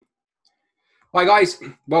Hi guys,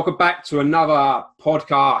 welcome back to another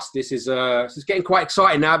podcast. This is getting quite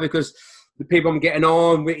exciting now because the people I'm getting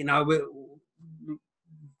on, people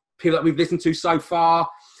that we've listened to so far,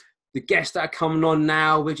 the guests that are coming on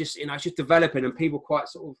now, we're just it's just developing, and people quite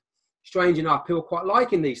sort of strange enough, people quite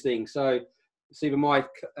liking these things. So it's either my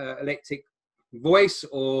electric voice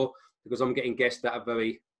or because I'm getting guests that are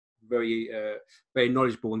very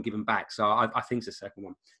knowledgeable and giving back. So I think it's the second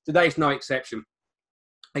one. Today's no exception.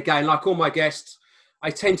 Again, like all my guests, I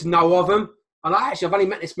tend to know of them. And I've only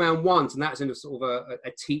met this man once, and that's in a sort of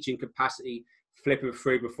a teaching capacity, flipping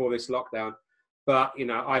through before this lockdown. But,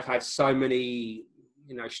 I've had so many,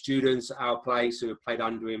 students at our place who have played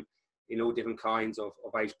under him in all different kinds of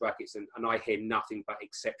age brackets. And I hear nothing but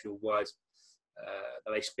exceptional words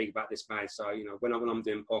that they speak about this man. So, when I'm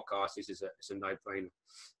doing podcasts, it's a no-brainer.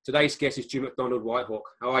 Today's guest is Jude Macdonald, Whitehawk.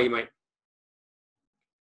 How are you, mate?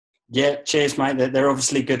 Yeah, cheers, mate. They're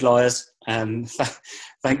obviously good liars.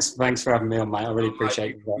 Thanks for having me on, mate. I really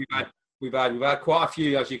appreciate it. We've had quite a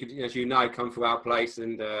few, as you know, come through our place,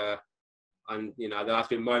 and there has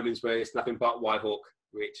been moments where it's nothing but Whitehawk,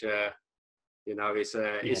 which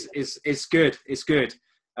it's good. It's good.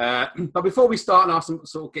 But before we start and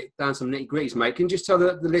get down some nitty gritties, mate, can you just tell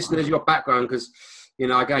the listeners your background? Because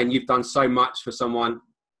again, you've done so much for someone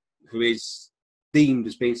who is deemed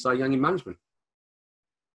as being so young in management.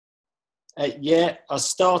 I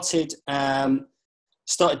started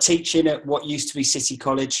teaching at what used to be City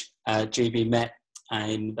College, GB Met,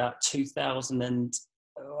 in about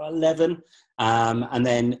 2011, and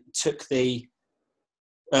then took the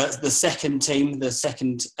second team, the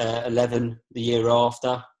second 11, the year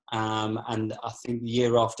after, and I think the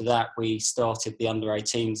year after that we started the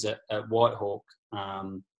under-18s at Whitehawk,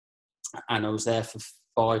 and I was there for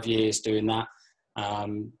 5 years doing that.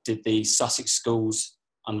 Did the Sussex schools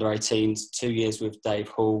under-18s, 2 years with Dave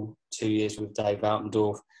Hall, 2 years with Dave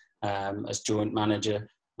Altendorf as joint manager,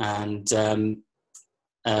 and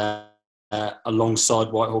alongside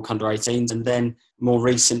Whitehawk under-18s. And then more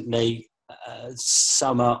recently,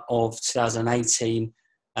 summer of 2018,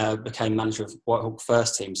 became manager of Whitehawk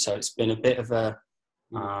first team. So it's been a bit of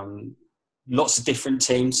lots of different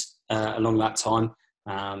teams along that time.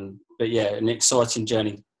 But yeah, an exciting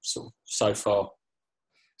journey so far.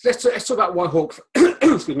 Let's talk about Whitehawk.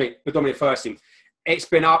 Excuse me, predominantly first team. It's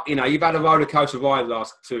been up. You've had a roller coaster ride the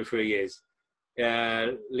last 2 or 3 years.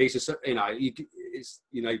 Lisa, been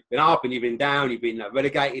up and you've been down. You've been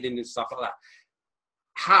relegated and stuff like that.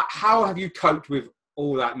 How have you coped with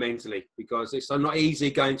all that mentally? Because it's not easy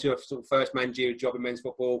going to a sort of first managerial job in men's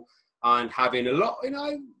football and having a lot,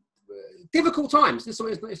 difficult times. It's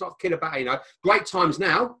not kid about great times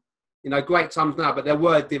now. Great times now, but there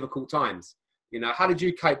were difficult times. How did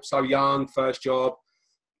you cope so young, first job,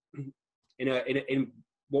 in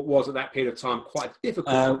what was at that period of time quite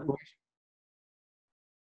difficult?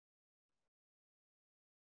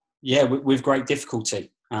 With great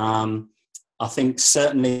difficulty. I think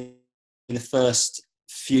certainly in the first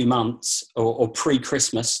few months or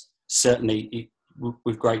pre-Christmas, certainly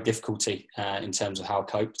with great difficulty in terms of how I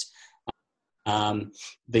coped. I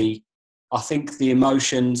think the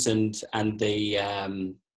emotions and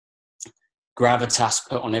the gravitas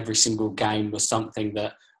put on every single game was something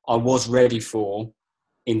that I was ready for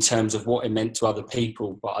in terms of what it meant to other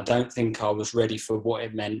people, but I don't think I was ready for what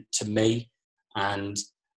it meant to me. And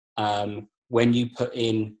when you put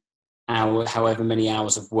in however many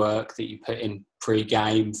hours of work that you put in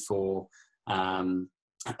pre-game for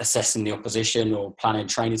assessing the opposition or planning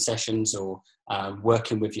training sessions or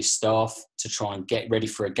working with your staff to try and get ready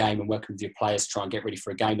for a game and working with your players to try and get ready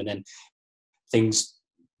for a game, and then things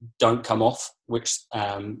don't come off, which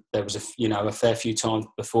there was a fair few times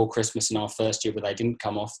before Christmas in our first year where they didn't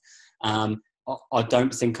come off. I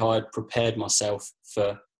don't think I had prepared myself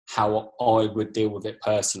for how I would deal with it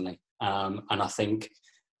personally, and I think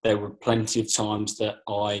there were plenty of times that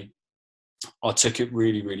I took it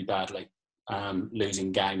really, really badly,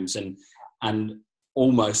 losing games, and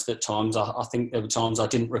almost at times I think there were times I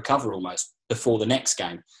didn't recover almost before the next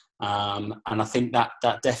game. And I think that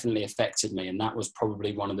definitely affected me, and that was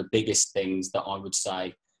probably one of the biggest things that I would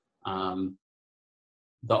say that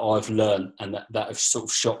I've learned, and that have sort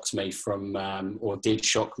of shocked me or did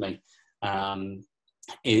shock me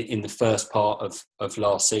in the first part of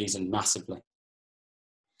last season massively.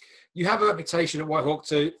 You have a reputation at Whitehawk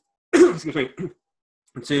to excuse me,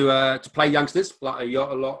 to play youngsters. Like a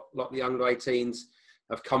lot of the under 18s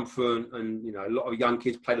have come through, and a lot of young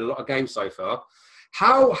kids played a lot of games so far.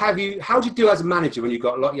 How do you do as a manager when you've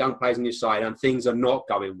got a lot of young players on your side and things are not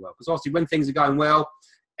going well? Because obviously when things are going well,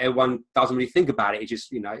 everyone doesn't really think about it. It's just,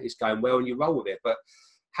 it's going well and you roll with it. But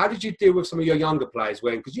How did you deal with some of your younger players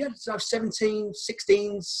because you had 17,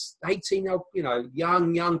 16s, 18,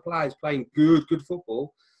 young players playing good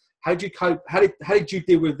football? How did you cope? How did you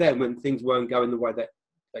deal with them when things weren't going the way that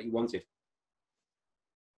you wanted?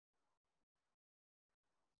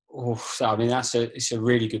 Oh, so, I mean, it's a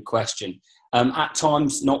really good question. At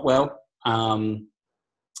times, not well.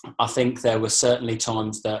 I think there were certainly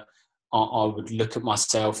times that I would look at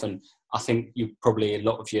myself, and I think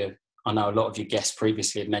I know a lot of your guests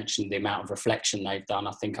previously have mentioned the amount of reflection they've done.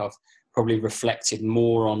 I think I've probably reflected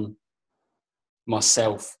more on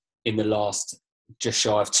myself in the last just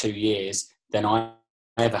shy of 2 years than I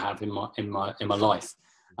ever have in my life,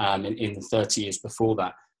 in the 30 years before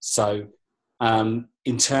that. So,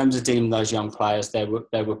 in terms of dealing with those young players, there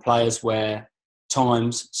were players where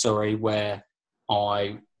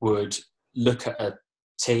I would look at a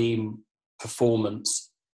team performance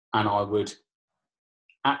and I would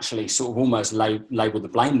actually sort of almost label the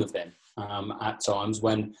blame with them at times,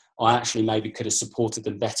 when I actually maybe could have supported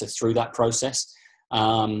them better through that process.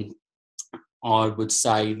 I would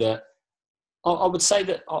say that,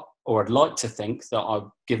 or I'd like to think that I've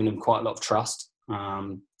given them quite a lot of trust,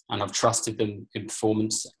 and I've trusted them in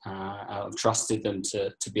performance. I've trusted them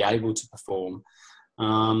to be able to perform,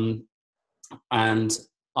 and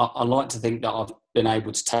I like to think that I've been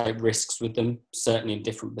able to take risks with them, certainly in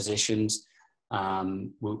different positions,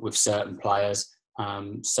 with certain players.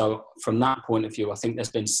 So from that point of view, I think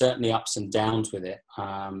there's been certainly ups and downs with it.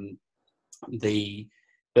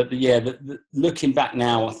 Looking back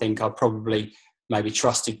now, I think I probably maybe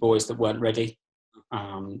trusted boys that weren't ready.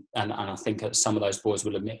 And I think some of those boys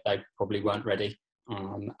will admit they probably weren't ready.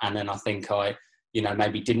 And then I think I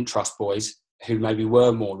maybe didn't trust boys who maybe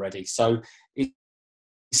were more ready. So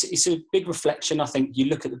it's a big reflection. I think you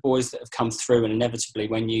look at the boys that have come through, and inevitably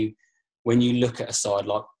when you look at a side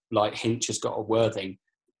like Hinch has got a Worthing,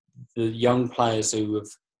 the young players who have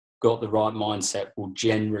got the right mindset will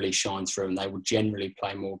generally shine through, and they will generally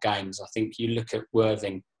play more games. I think you look at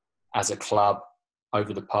Worthing as a club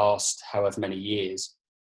over the past however many years,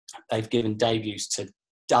 they've given debuts to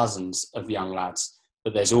dozens of young lads,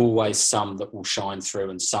 but there's always some that will shine through,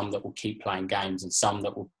 and some that will keep playing games, and some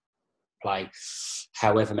that will play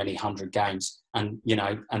however many 100 games, and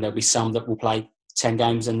there'll be some that will play 10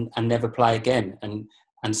 games and never play again,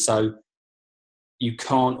 and so you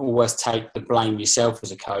can't always take the blame yourself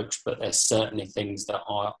as a coach, but there's certainly things that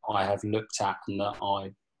I have looked at and that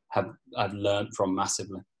I've learned from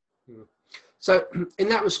massively. So in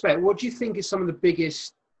that respect, what do you think is some of the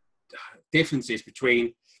biggest differences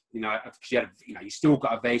between, because you still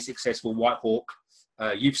got a very successful Whitehawk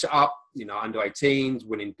youth set up, under 18s,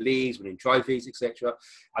 winning leagues, winning trophies, etc.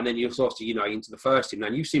 And then you're obviously, into the first team. Now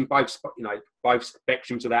you've seen both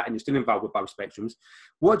spectrums of that, and you're still involved with both spectrums.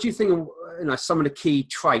 What do you think of, some of the key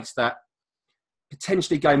traits that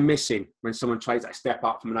potentially go missing when someone tries that step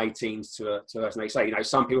up from an 18s to as they say,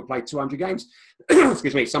 some people play 200 games.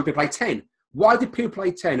 Excuse me. Some people play 10. Why did people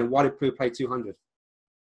play 10 and why did people play 200?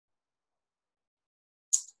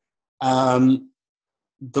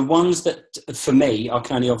 The ones that, for me, I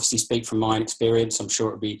can only obviously speak from my own experience. I'm sure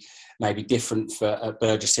it'll be maybe different for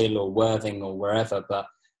Burgess Hill or Worthing or wherever, but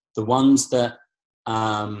the ones that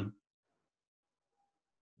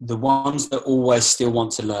always still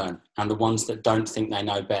want to learn, and the ones that don't think they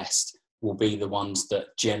know best, will be the ones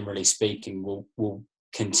that, generally speaking, will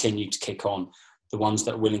continue to kick on. The ones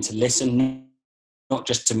that are willing to listen, not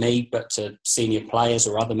just to me, but to senior players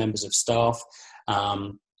or other members of staff.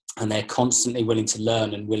 And they're constantly willing to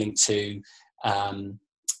learn and willing to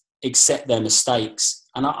accept their mistakes.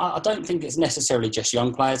 And I don't think it's necessarily just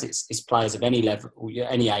young players. It's players of any level,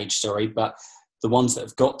 any age, but the ones that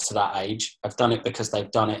have got to that age have done it because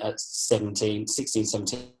they've done it at 16,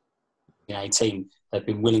 17, 18. They've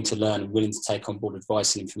been willing to learn and willing to take on board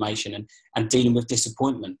advice and information and dealing with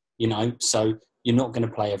disappointment, So you're not going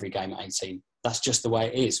to play every game at 18. That's just the way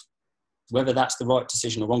it is. Whether that's the right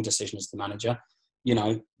decision or wrong decision as the manager, you're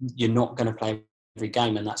not going to play every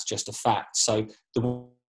game, and that's just a fact. So the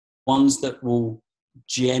ones that will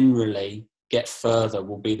generally get further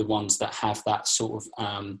will be the ones that have that sort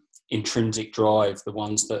of intrinsic drive, the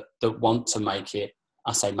ones that want to make it.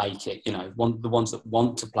 I say make it, the ones that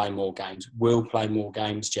want to play more games will play more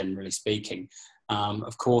games, generally speaking.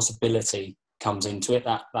 Of course, ability comes into it.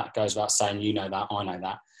 That goes without saying, that, I know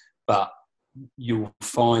that. But you'll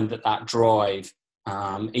find that drive,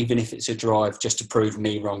 even if it's a drive just to prove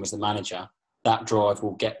me wrong as the manager, that drive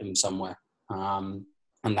will get them somewhere. And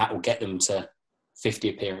that will get them to 50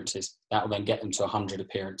 appearances. That will then get them to 100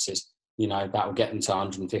 appearances. That will get them to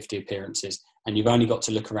 150 appearances. And you've only got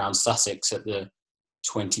to look around Sussex at the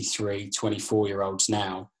 23, 24-year-olds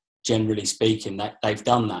now, generally speaking, that they've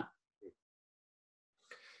done that.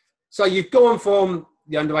 So you've gone from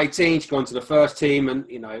the under-18s, you've gone to the first team, and,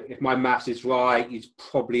 you know, if my maths is right, it's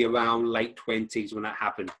probably around late 20s when that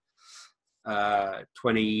happened.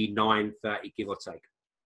 29, 30, give or take.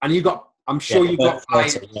 And you got, I'm sure you got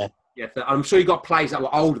players. I'm sure you got players that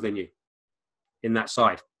were older than you in that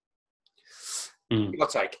side. Give or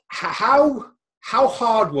take. How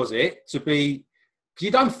hard was it to be?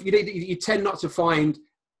 Because you tend not to find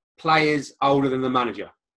players older than the manager.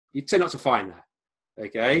 You tend not to find that.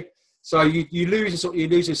 Okay, so you lose a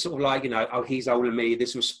sort of like, you know, oh, he's older than me.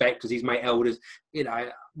 This respect because he's my elders. You know,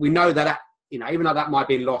 we know that. You know, even though that might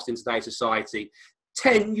be lost in today's society,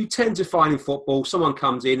 you tend to find in football someone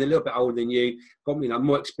comes in a little bit older than you, got, you know,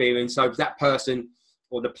 more experience. So that person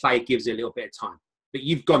or the player gives it a little bit of time. But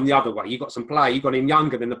you've gone the other way. You've got some player. You've got him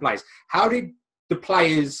younger than the players. How did the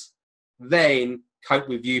players then cope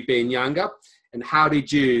with you being younger? And how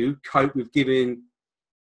did you cope with giving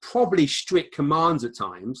probably strict commands at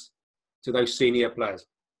times to those senior players?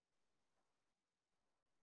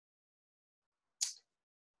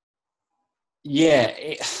 Yeah.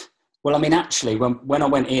 Well, I mean, actually, when I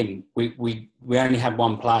went in, we only had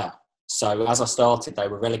one player. So as I started, they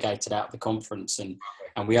were relegated out of the conference, and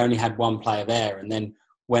we only had one player there. And then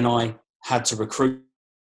when I had to recruit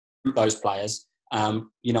those players,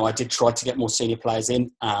 you know, I did try to get more senior players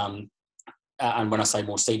in. And when I say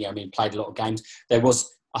more senior, I mean played a lot of games.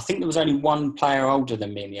 I think there was only one player older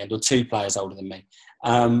than me in the end, or two players older than me.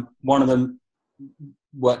 One of them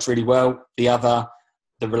worked really well. The other,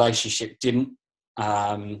 the relationship didn't.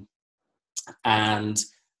 And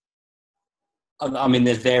I mean,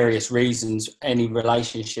 there's various reasons. Any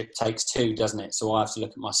relationship takes two, doesn't it? So I have to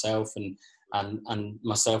look at myself and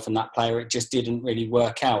myself and that player. It just didn't really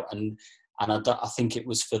work out, and I think it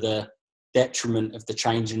was for the detriment of the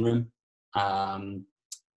changing room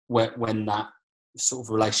when that sort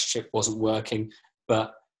of relationship wasn't working.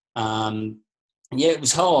 But yeah, it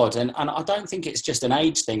was hard, and I don't think it's just an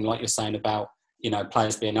age thing, like you're saying about, you know,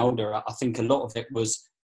 players being older. I think a lot of it was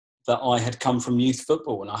that I had come from youth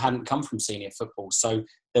football and I hadn't come from senior football. So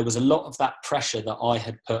there was a lot of that pressure that I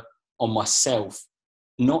had put on myself,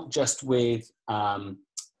 not just with a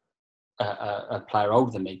player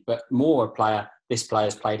older than me, but more a player. This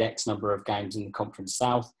player's played X number of games in the Conference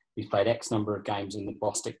South. He's played X number of games in the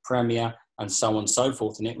Bostik Premier, and so on and so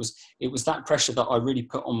forth. And it was that pressure that I really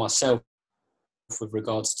put on myself with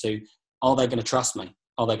regards to, are they going to trust me?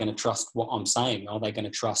 Are they going to trust what I'm saying? Are they going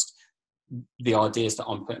to trust the ideas that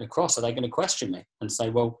I'm putting across? Are they going to question me and say,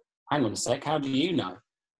 well, hang on a sec, how do you know?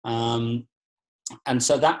 And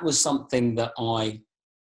so that was something that I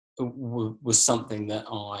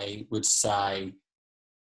would say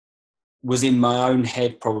was in my own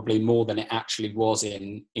head probably more than it actually was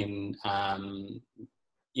in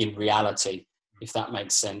reality, if that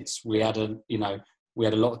makes sense. We had a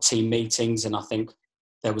lot of team meetings, and I think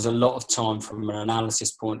there was a lot of time from an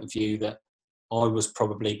analysis point of view that I was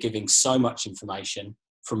probably giving so much information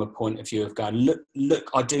from a point of view of going, look,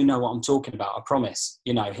 I do know what I'm talking about. I promise,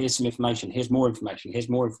 you know, here's some information, here's more information, here's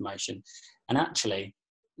more information. And actually,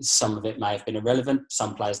 some of it may have been irrelevant.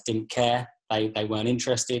 Some players didn't care. They weren't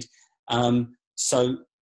interested. So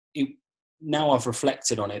now I've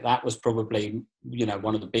reflected on it, that was probably, you know,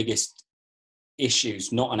 one of the biggest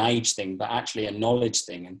issues, not an age thing, but actually a knowledge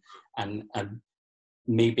thing. And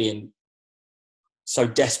me being so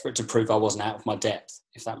desperate to prove I wasn't out of my depth,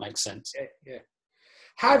 if that makes sense. Yeah.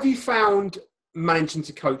 How have you found managing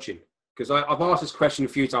to coaching? Because I've asked this question a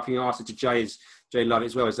few times. I think I asked it to Jay Love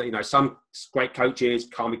as well. Is that, you know, some great coaches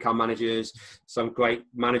can't become managers, some great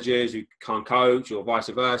managers who can't coach, or vice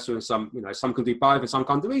versa, and some can do both and some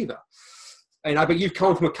can't do either. You know, but you've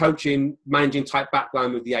come from a coaching, managing type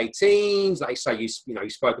background with the 18s. Like I say, you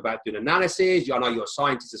spoke about doing analysis. I know you're a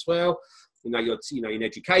scientist as well. You know, you're in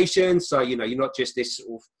education, so you know you're not just this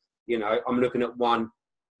sort of, you know, I'm looking at one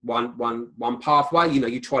pathway. You know,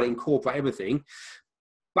 you try to incorporate everything.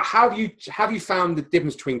 But how have you found the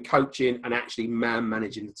difference between coaching and actually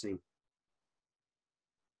managing the team?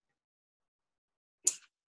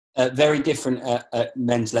 Very different at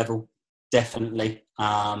men's level, definitely.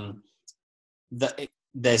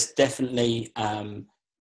 There's definitely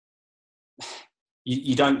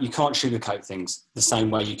you can't sugarcoat things the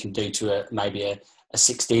same way you can do to maybe a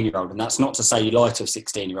 16-year-old. And that's not to say you lie to a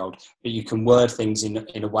 16-year-old, but you can word things in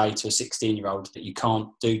a way to a 16-year-old that you can't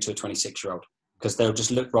do to a 26-year-old, because they'll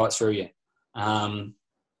just look right through you.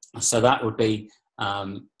 So that would be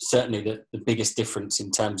certainly the biggest difference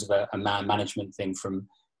in terms of a man management thing from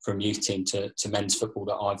youth team to men's football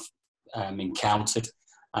that I've encountered.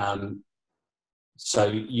 So,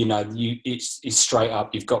 you know, it's straight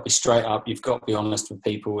up. You've got to be straight up. You've got to be honest with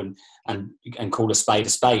people and call a spade,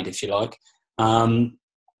 if you like.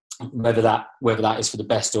 Whether that is for the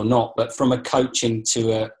best or not. But from a coaching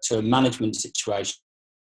to a management situation,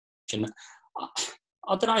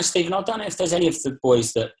 I don't know, Stephen. I don't know if there's any of the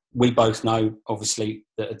boys that we both know, obviously,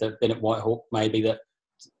 that have been at Whitehawk, maybe that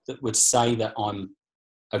would say that I'm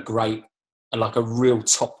a real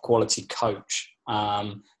top quality coach.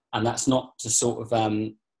 And that's not to sort of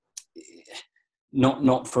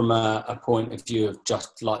not from a point of view of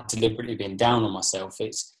just like deliberately being down on myself.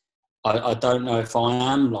 It's I don't know if I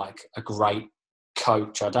am like a great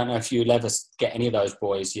coach. I don't know if you'll ever get any of those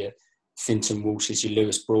boys, your Finton Walshes, your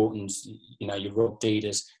Lewis Broughton's, you know, your Rob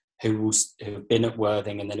Deeders, who have been at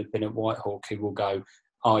Worthing and then have been at Whitehawk, who will go,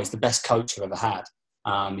 oh, he's the best coach I've ever had.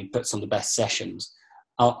 He puts on the best sessions.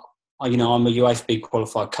 I'm a UAFB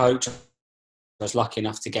qualified coach. I was lucky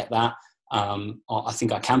enough to get that. I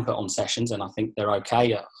think I can put on sessions and I think they're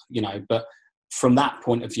okay, you know, but from that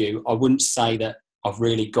point of view, I wouldn't say that I've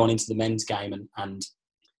really gone into the men's game and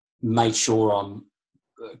made sure I'm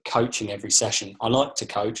coaching every session. I like to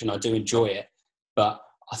coach and I do enjoy it, but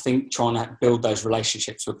I think trying to build those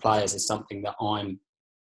relationships with players is something that I'm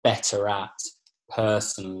better at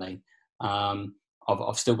personally.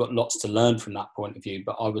 I've still got lots to learn from that point of view,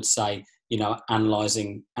 but I would say, you know,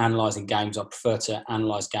 analysing games, I prefer to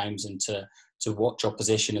analyse games and to watch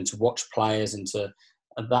opposition and to watch players and to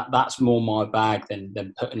that's more my bag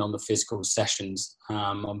than putting on the physical sessions.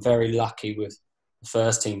 I'm very lucky with the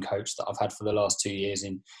first team coach that I've had for the last 2 years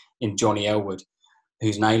in Johnny Elwood,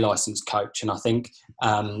 who's an A-licensed coach. And I think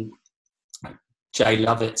Jay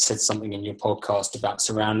Lovett said something in your podcast about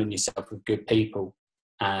surrounding yourself with good people.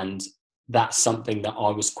 And that's something that I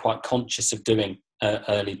was quite conscious of doing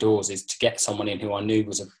early doors, is to get someone in who I knew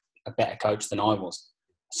was a better coach than I was,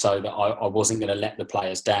 so that I wasn't going to let the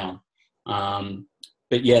players down.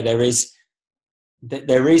 But yeah, there is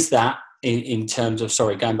that in terms of,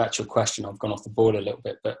 sorry, going back to your question, I've gone off the board a little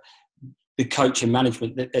bit, but the coaching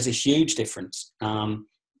management, there's a huge difference.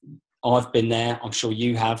 I've been there, I'm sure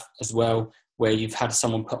you have as well, where you've had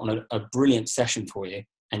someone put on a brilliant session for you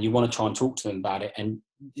and you want to try and talk to them about it, and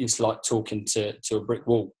it's like talking to a brick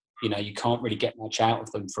wall. You know, you can't really get much out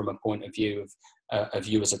of them from a point of view of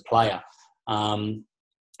you as a player. And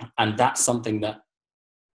that's something that,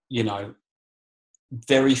 you know,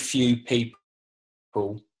 very few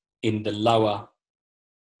people in the lower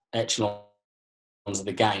echelons of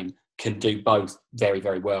the game can do both very,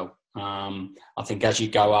 very well. I think as you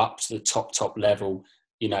go up to the top level,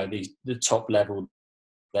 you know, the top level,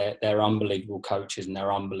 they're unbelievable coaches and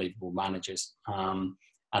they're unbelievable managers.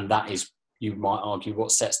 And that is, you might argue,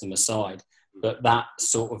 what sets them aside. But that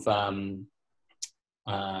sort of,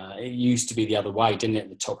 it used to be the other way, didn't it? At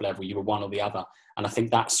the top level, you were one or the other. And I think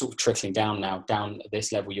that's sort of trickling down now. Down at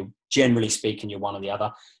this level, you're generally speaking, you're one or the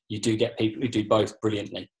other. You do get people who do both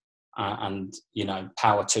brilliantly, and, you know,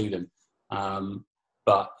 power to them.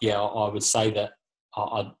 But yeah, I would say that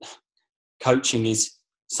coaching is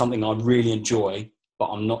something I really enjoy, but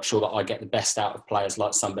I'm not sure that I get the best out of players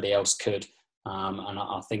like somebody else could. And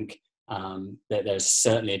I think that there's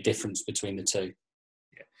certainly a difference between the two.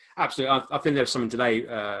 Yeah, absolutely. I think there's something today,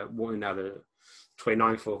 now the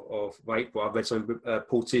 29th of April. I've read something,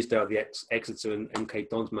 Paul Tisdale, the Exeter and MK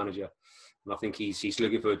Dons manager, and I think he's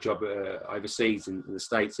looking for a job overseas in the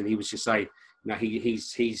States, and he was just saying, you know,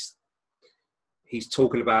 he's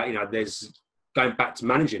talking about, you know, there's going back to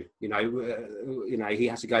managing. You know, he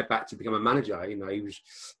has to go back to become a manager. You know,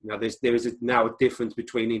 there is now a difference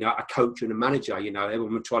between, you know, a coach and a manager. You know,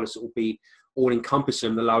 everyone would try to sort of be all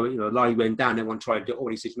encompassing. The lower you went down, everyone tried to do it all.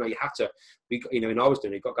 And he says, no, you have to. You know, and I was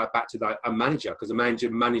doing it. You've got to go back to a manager, because a manager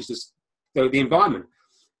manages the environment.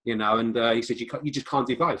 You know, and he said you just can't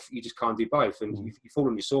do both. You just can't do both, and you fall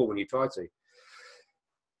on your sword when you try to.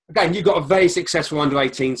 Again, you've got a very successful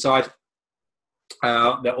under-18 side.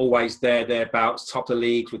 They're always thereabouts, top of the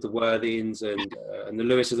leagues with the Worthings and the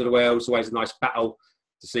Lewises of the world. It's always a nice battle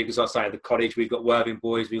to see, because I say at the Cottage, we've got Worthing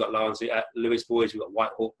boys, we've got Lewis boys, we've got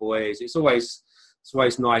Whitehawk boys. It's always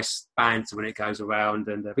nice banter when it goes around,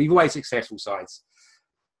 but you've always successful sides.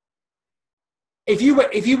 If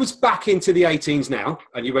you was back into the 18s now,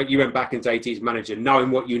 and you went back into 18s manager,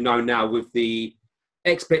 knowing what you know now with the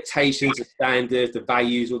expectations, the standards, the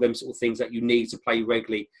values, all them sort of things that you need to play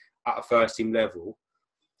regularly at a first team level,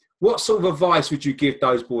 what sort of advice would you give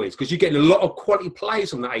those boys? Because you're getting a lot of quality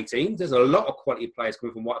players from the 18s. There's a lot of quality players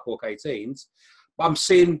coming from Whitehawk 18s, but I'm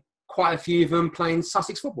seeing quite a few of them playing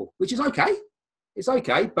Sussex football, which is okay. It's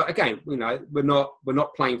okay, but again, you know, we're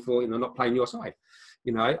not playing for, you know, not playing your side,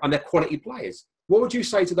 you know, and they're quality players. What would you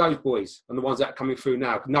say to those boys and the ones that are coming through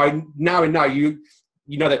now? Now you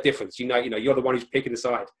know that difference. You know, you're the one who's picking the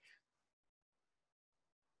side.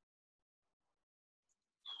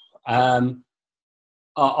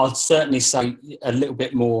 I'd certainly say a little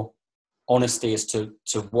bit more honesty as to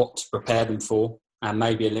what to prepare them for, and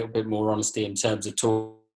maybe a little bit more honesty in terms of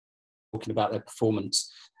talking about their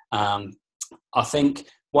performance. I think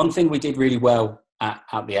one thing we did really well at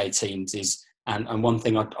the 18s is, and one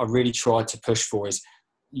thing I really tried to push for is,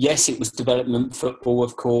 yes, it was development football,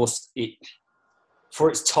 of course. For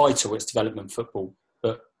its title, it's development football,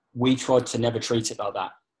 but we tried to never treat it like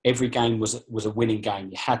that. Every game was a winning game.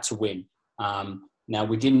 You had to win. Now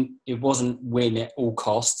it wasn't win at all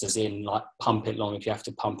costs, as in like pump it long if you have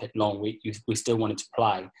to pump it long. We still wanted to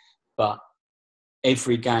play, but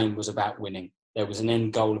every game was about winning. There was an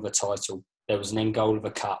end goal of a title. There was an end goal of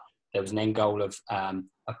a cup. There was an end goal of a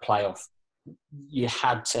playoff. You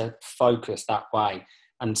had to focus that way.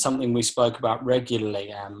 And something we spoke about regularly,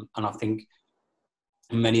 and I think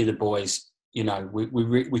many of the boys, you know,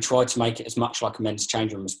 we tried to make it as much like a men's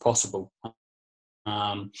change room as possible.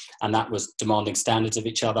 And that was demanding standards of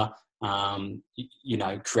each other, you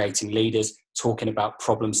know, creating leaders, talking about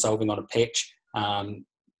problem solving on a pitch,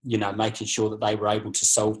 you know, making sure that they were able to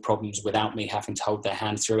solve problems without me having to hold their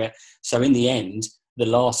hand through it. So in the end,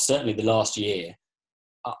 certainly the last year,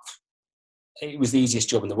 it was the easiest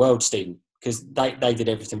job in the world, Stephen, because they did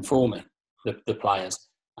everything for me, the players.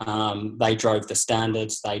 They drove the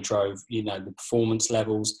standards, they drove, you know, the performance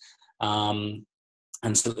levels.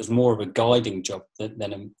 And so it was more of a guiding job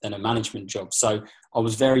than a management job. So I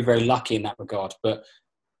was very, very lucky in that regard. But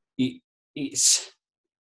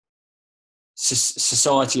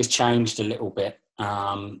society has changed a little bit,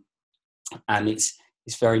 and it's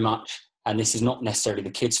very much. And this is not necessarily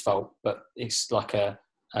the kids' fault, but it's like a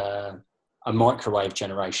microwave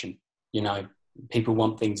generation. You know, people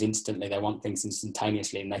want things instantly. They want things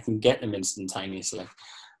instantaneously, and they can get them instantaneously.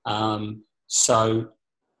 So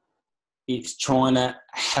it's trying to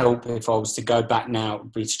help. If I was to go back now, it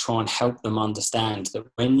would be to try and help them understand that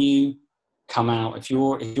when you come out, if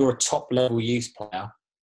you're a top level youth player,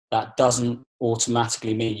 that doesn't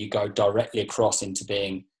automatically mean you go directly across into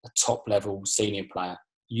being a top level senior player.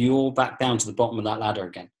 You're back down to the bottom of that ladder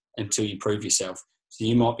again until you prove yourself. So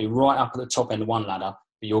you might be right up at the top end of one ladder,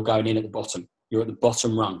 but you're going in at the bottom. You're at the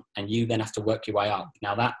bottom rung, and you then have to work your way up.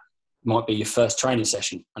 Now that might be your first training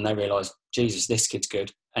session, and they realise, Jesus, this kid's good,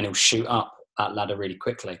 and he'll shoot up that ladder really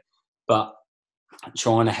quickly. But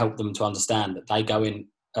trying to help them to understand that they go in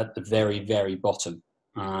at the very, very bottom.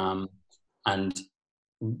 And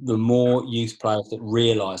the more youth players that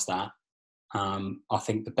realise that, I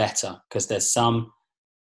think the better, because there's some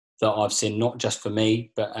that I've seen, not just for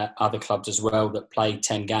me, but at other clubs as well, that play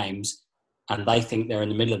 10 games and they think they're in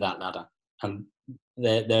the middle of that ladder, and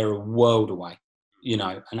they're a world away, you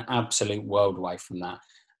know, an absolute world away from that.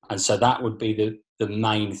 And so that would be the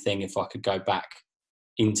main thing if I could go back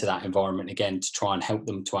into that environment again, to try and help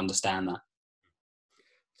them to understand that.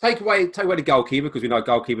 Take away the goalkeeper, because we know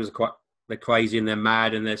goalkeepers are they're crazy and they're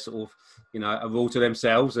mad and they're sort of, you know, a rule to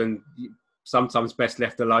themselves, and sometimes best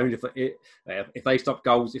left alone. If they stop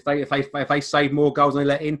goals, if they save more goals than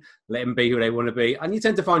they let them be who they want to be. And you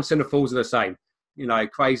tend to find centre forwards are the same, you know,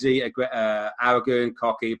 crazy, arrogant,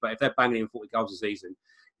 cocky. But if they're banging in 40 goals a season,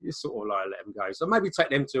 you sort of like let them go. So maybe take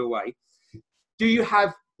them two away. Do you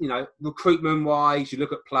have, you know, recruitment wise? You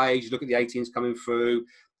look at plays, you look at the 18s coming through.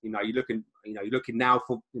 You know, you're looking now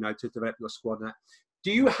for, you know, to develop your squad. And that.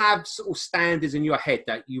 Do you have sort of standards in your head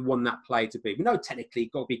that you want that player to be? We know technically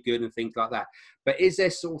you've got to be good and things like that. But is there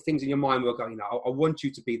sort of things in your mind where, you know, I want you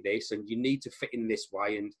to be this, and you need to fit in this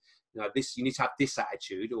way, and you know, this, you need to have this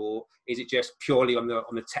attitude, or is it just purely on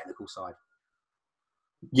the technical side?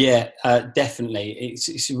 Yeah, definitely.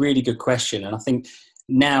 It's a really good question, and I think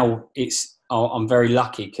now I'm very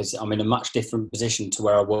lucky because I'm in a much different position to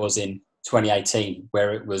where I was in 2018,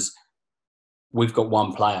 where it was, we've got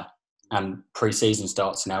one player and pre-season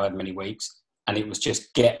starts in however many weeks, and it was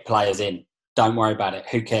just get players in. Don't worry about it.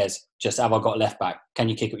 Who cares? Just, have I got a left back? Can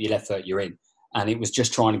you kick up your left foot? You're in. And it was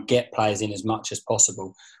just trying to get players in as much as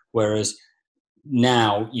possible. Whereas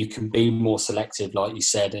now you can be more selective, like you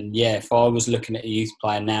said. And yeah, if I was looking at a youth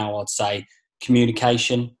player now, I'd say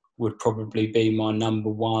communication would probably be my number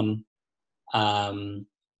one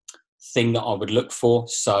thing that I would look for.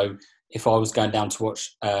 So if I was going down to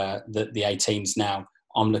watch the 18s now,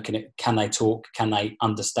 I'm looking at, can they talk? Can they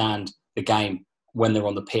understand the game when they're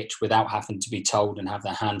on the pitch without having to be told and have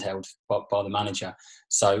their hand held by the manager?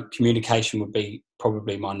 So communication would be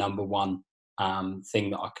probably my number one thing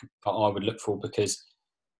that I would look for, because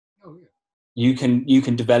you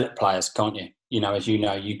can develop players, can't you? as you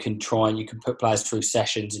know, you can try and you can put players through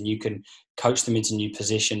sessions and you can coach them into new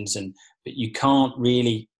positions, but you can't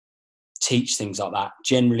really teach things like that.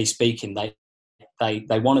 Generally speaking, they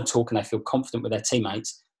want to talk and they feel confident with their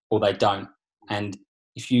teammates, or they don't. And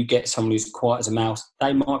if you get someone who's quiet as a mouse,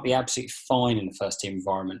 they might be absolutely fine in the first team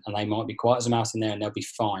environment, and they might be quiet as a mouse in there and they'll be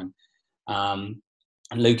fine. And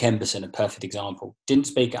Luke Emberson, a perfect example. Didn't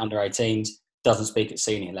speak at under 18s, doesn't speak at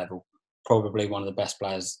senior level. Probably one of the best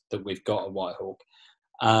players that we've got at Whitehawk.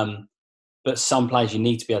 But some players, you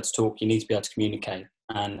need to be able to talk, you need to be able to communicate.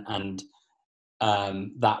 And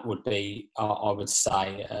that would be, I would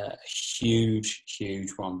say, a huge,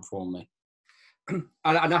 huge one for me.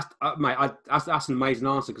 And that's, mate, that's an amazing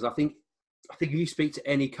answer, because I think if you speak to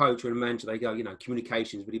any coach or a manager, they go,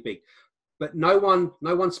 communication is really big. But no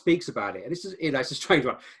one speaks about it. And this is, it's a strange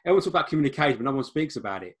one. Everyone talks about communication, but no one speaks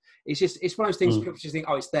about it. It's one of those things people just think,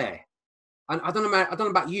 oh, it's there. And I don't know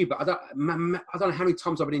about you, but I don't know how many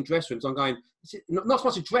times I've been in dressing rooms. I'm going, not so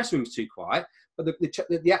much the dressing room's too quiet, but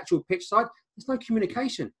the actual pitch side, there's no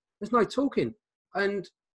communication. There's no talking. And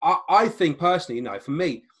I think personally, for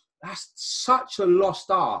me, that's such a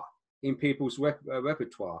lost art in people's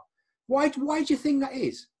repertoire. Why do you think that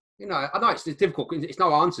is? I know it's difficult. It's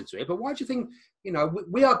no answer to it, but why do you think,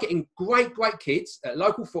 we are getting great kids at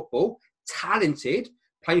local football, talented,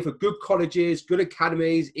 playing for good colleges, good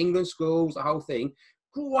academies, England schools, the whole thing.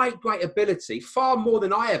 Great ability, far more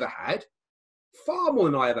than I ever had.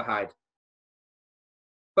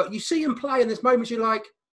 But you see him play, and there's moments you're like,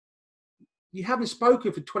 you haven't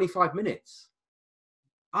spoken for 25 minutes.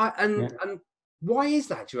 And why is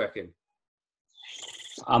that, do you reckon?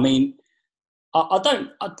 I mean, I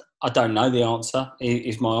don't know the answer,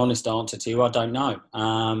 is my honest answer to you. I don't know.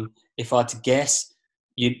 If I had to guess,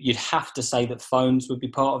 you'd have to say that phones would be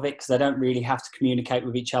part of it, because they don't really have to communicate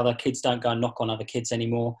with each other. Kids don't go and knock on other kids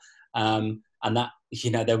anymore. And that,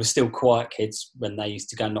 there were still quiet kids when they used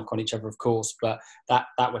to go and knock on each other, of course, but that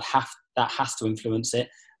has to influence it.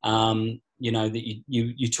 That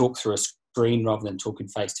you talk through a screen rather than talking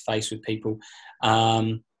face to face with people.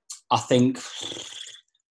 I think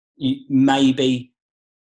maybe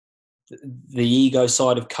the ego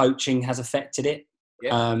side of coaching has affected it.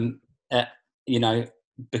 Yeah.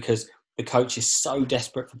 Because the coach is so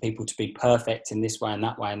desperate for people to be perfect in this way and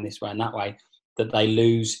that way and this way and that way, that they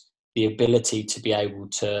lose the ability to be able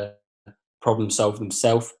to problem solve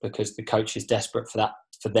themselves, because the coach is desperate for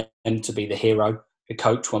them to be the hero. The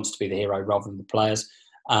coach wants to be the hero rather than the players.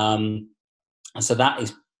 And so that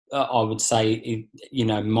is, I would say,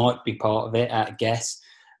 might be part of it, I guess.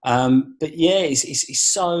 But yeah, it's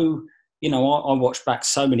so, I watch back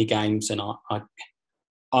so many games, and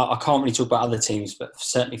I can't really talk about other teams, but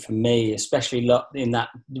certainly for me, especially in that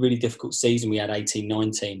really difficult season we had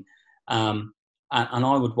 18-19, and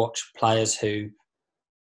I would watch players who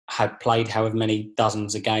had played however many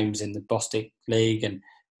dozens of games in the Bostik League, and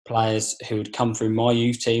players who had come through my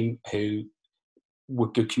youth team who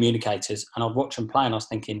were good communicators, and I'd watch them play, and I was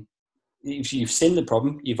thinking, if you've seen the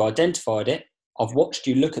problem, you've identified it, I've watched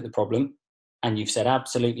you look at the problem, and you've said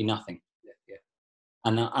absolutely nothing. Yeah.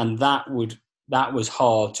 And that was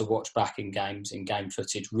hard to watch back in game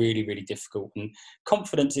footage, really, really difficult. And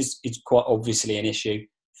confidence is quite obviously an issue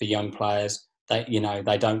for young players. They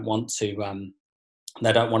don't want to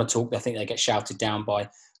talk. They think they get shouted down by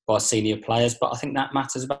senior players, but I think that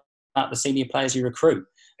matters about the senior players you recruit.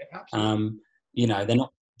 Yeah, they're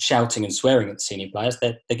not shouting and swearing at the senior players.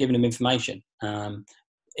 They're giving them information.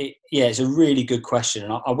 It's a really good question,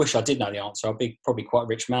 and I wish I did know the answer. I'd be probably quite a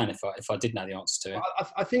rich man if I did know the answer to it.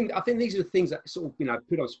 I think these are the things that sort of people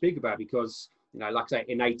don't speak about, because like I say,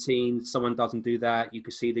 in 18, someone doesn't do that. You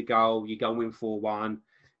can see the goal, you go and win 4-1.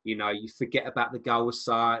 You forget about the goal as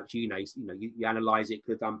such. You analyse it,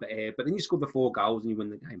 could have done better here, but then you score the 4 goals and you win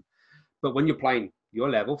the game. But when you're playing your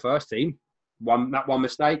level, first team, one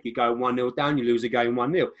mistake, you go 1-0 down, you lose a game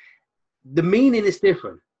 1-0. The meaning is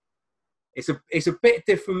different. It's a bit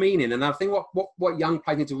different meaning, and I think what young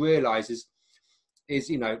players need to realise is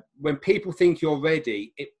when people think you're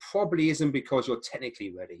ready, it probably isn't because you're technically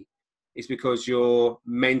ready. It's because you're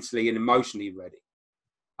mentally and emotionally ready,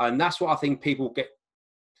 and that's what I think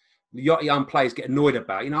young players get annoyed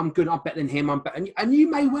about. I'm good, I'm better than him, I'm better, and you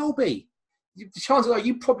may well be. The chances are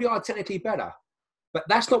you probably are technically better, but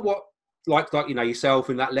that's not what yourself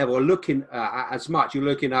in that level are looking at as much. You're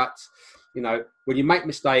looking at when you make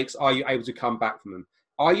mistakes, are you able to come back from them?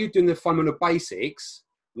 Are you doing the fundamental basics,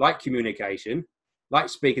 like communication, like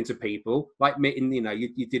speaking to people, like admitting,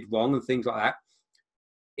 you did wrong and things like that?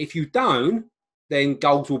 If you don't, then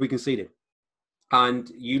goals will be conceded. And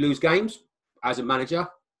you lose games as a manager,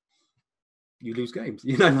 you lose games.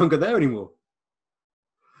 You're no longer there anymore.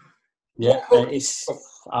 Yeah, What, it's.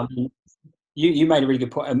 You made a really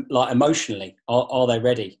good point. Like emotionally, are they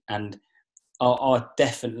ready? And I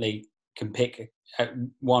definitely can pick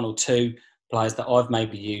one or two players that I've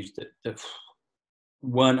maybe used that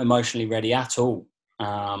weren't emotionally ready at all.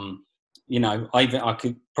 I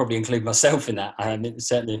could probably include myself in that.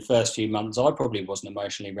 Certainly in the first few months, I probably wasn't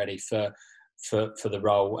emotionally ready for the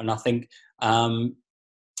role. And I think,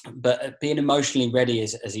 but being emotionally ready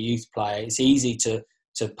as a youth player, it's easy to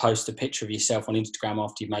post a picture of yourself on Instagram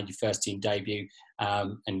after you've made your first team debut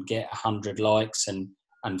and get 100 likes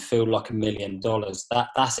and feel like $1 million.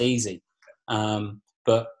 That's easy.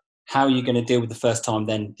 But how are you going to deal with the first time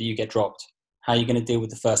then that you get dropped? How are you going to deal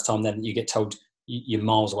with the first time then that you get told you're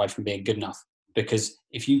miles away from being good enough? Because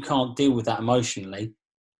if you can't deal with that emotionally,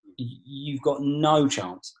 you've got no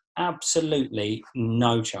chance. Absolutely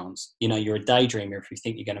no chance. You're a daydreamer if you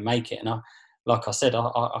think you're going to make it. And like I said,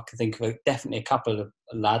 I can think of definitely a couple of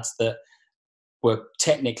lads that were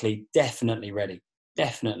technically definitely ready.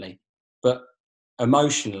 Definitely. But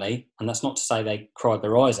emotionally, and that's not to say they cried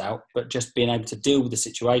their eyes out, but just being able to deal with the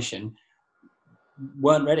situation,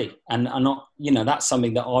 weren't ready. And not, that's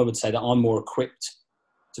something that I would say that I'm more equipped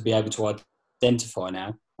to be able to identify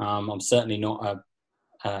now. I'm certainly not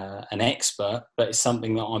an expert, but it's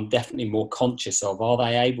something that I'm definitely more conscious of.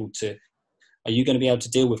 Are you going to be able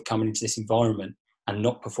to deal with coming into this environment and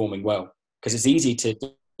not performing well? Because it's easy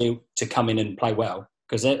to come in and play well,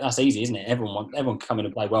 because that's easy, isn't it? Everyone can come in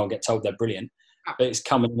and play well and get told they're brilliant, but it's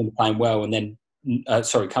coming in and playing well and then,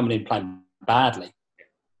 coming in playing badly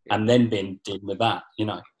and then dealing with that,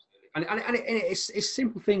 And it's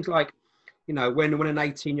simple things like, when an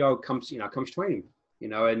 18-year-old comes training,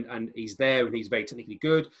 and he's there and he's very technically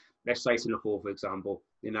good. Let's say Singapore, for example.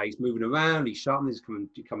 He's moving around, he's sharp, he's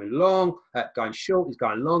coming long, going short, he's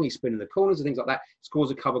going long, he's spinning the corners and things like that. He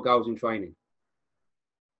scores a couple of goals in training.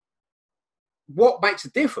 What makes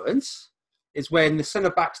a difference is when the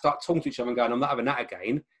centre-backs start talking to each other and going, I'm not having that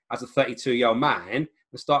again, as a 32-year-old man,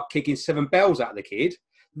 and start kicking 7 bells out of the kid.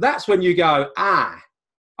 That's when you go, I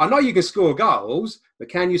know you can score goals, but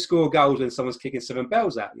can you score goals when someone's kicking 7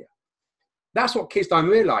 bells at you? That's what kids don't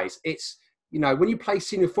realise. It's, when you play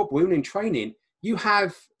senior football, even in training, you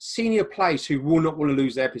have senior players who will not want to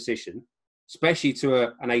lose their position, especially to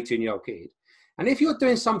an 18-year-old kid. And if you're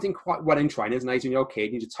doing something quite well in training as an 18-year-old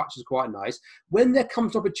kid, and your touch is quite nice, when there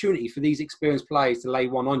comes an opportunity for these experienced players to lay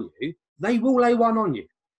one on you, they will lay one on you.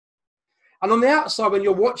 And on the outside, when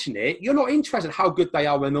you're watching it, you're not interested in how good they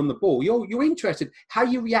are when on the ball. You're interested how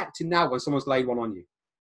you're reacting now when someone's laid one on you.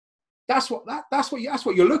 That's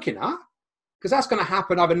what you're looking at, because that's going to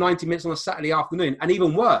happen over 90 minutes on a Saturday afternoon, and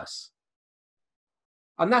even worse.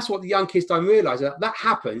 And that's what the young kids don't realise. That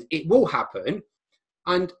happens. It will happen.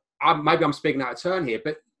 And maybe I'm speaking out of turn here,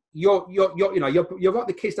 but you're write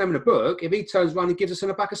the kid's name in a book. If he turns around and gives us in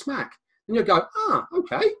the back a smack, and you go,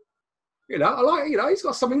 okay. I like, he's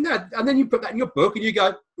got something there. And then you put that in your book and you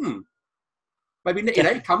go, maybe,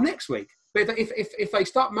 come next week. But if they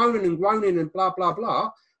start moaning and groaning and blah, blah,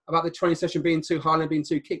 blah about the training session being too high and being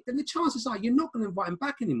too kicked, then the chances are you're not going to invite them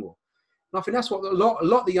back anymore. And I think that's what a lot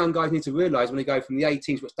of the young guys need to realise when they go from the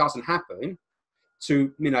 18s, which doesn't happen,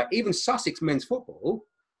 to, even Sussex men's football.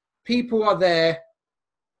 People are there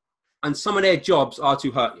and some of their jobs are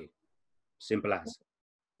to hurt you. Simple as.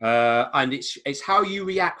 And it's how you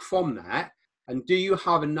react from that, and do you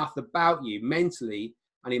have enough about you mentally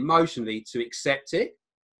and emotionally to accept it,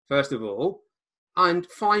 first of all, and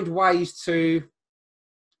find ways to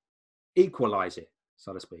equalise it,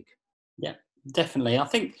 so to speak. Yeah, definitely. I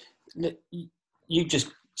think you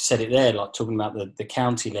just said it there, like talking about the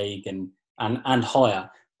county league and higher.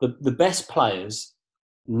 The best players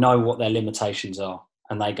know what their limitations are,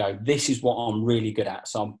 and they go, this is what I'm really good at.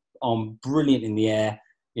 So I'm brilliant in the air.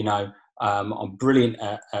 I'm brilliant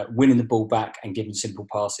at winning the ball back and giving simple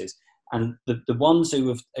passes. And the ones who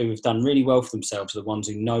have done really well for themselves are the ones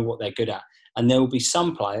who know what they're good at. And there will be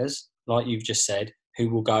some players, like you've just said, who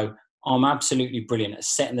will go, I'm absolutely brilliant at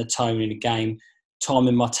setting the tone in a game,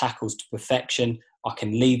 timing my tackles to perfection. I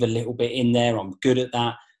can leave a little bit in there. I'm good at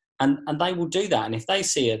that. And they will do that. And if they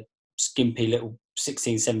see a skimpy little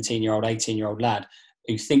 16, 17-year-old, 18-year-old lad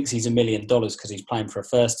who thinks he's $1 million because he's playing for a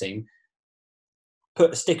first team,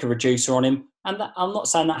 put a sticker reducer on him. And I'm not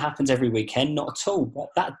saying that happens every weekend, not at all, but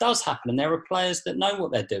that does happen. And there are players that know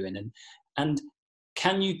what they're doing. And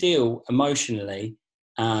can you deal emotionally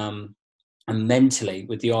and mentally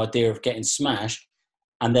with the idea of getting smashed?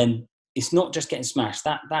 And then it's not just getting smashed.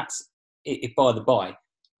 That's it by the by.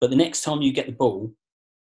 But the next time you get the ball,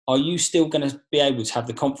 are you still going to be able to have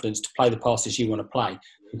the confidence to play the passes you want to play?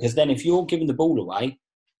 Because then if you're giving the ball away,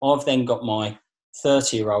 I've then got my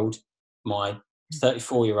 30-year-old my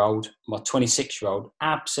 34-year-old, my 26-year-old,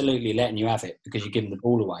 absolutely letting you have it because you give them the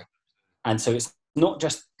ball away. And so it's not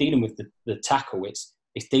just dealing with the tackle, it's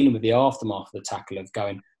dealing with the aftermath of the tackle of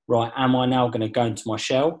going, right, am I now going to go into my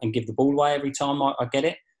shell and give the ball away every time I get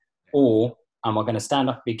it? Or am I going to stand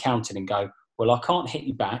up and be counted and go, well, I can't hit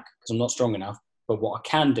you back because I'm not strong enough, but what I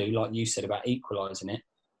can do, like you said about equalising it,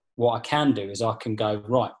 what I can do is I can go,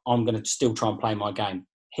 right, I'm going to still try and play my game.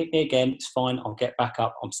 Hit me again, it's fine, I'll get back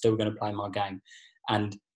up, I'm still going to play my game.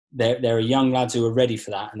 And there are young lads who are ready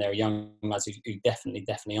for that, and there are young lads who definitely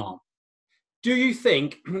aren't. Do you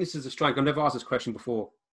think, this is a strange, I've never asked this question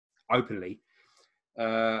before openly,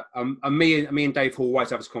 and me and Dave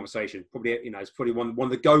always have this conversation, probably, it's probably one of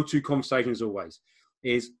the go-to conversations always,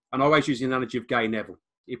 is, and I always use the analogy of Gary Neville.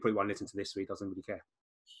 He probably won't listen to this, so he doesn't really care.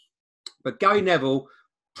 But Gary Neville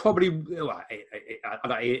probably, he'll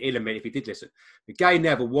admit if he did listen, but Gary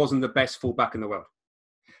Neville wasn't the best fullback in the world.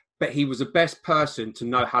 But he was the best person to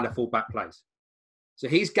know how the fullback plays. So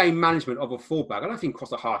his game management of a fullback, I don't think he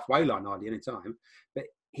crossed the halfway line hardly any time, but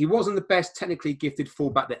he wasn't the best technically gifted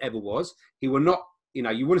fullback that ever was. He would not,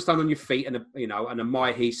 you wouldn't stand on your feet and a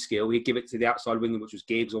Mahi skill. He'd give it to the outside winger, which was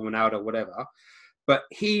Gibbs or Ronaldo or whatever. But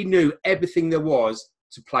he knew everything there was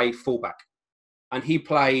to play fullback. And he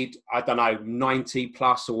played, 90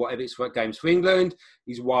 plus or whatever it's for games for England.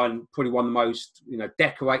 He's probably one of the most,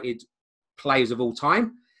 decorated players of all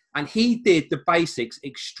time. And he did the basics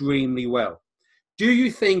extremely well. Do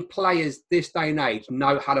you think players this day and age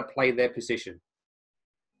know how to play their position?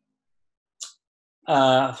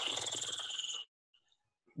 The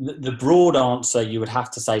broad answer you would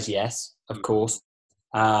have to say is yes, of course.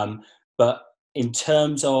 But in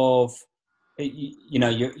terms of,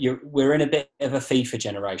 we're in a bit of a FIFA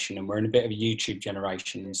generation and we're in a bit of a YouTube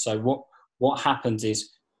generation. And so what happens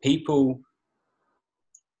is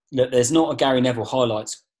there's not a Gary Neville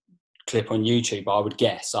highlights clip on YouTube, I would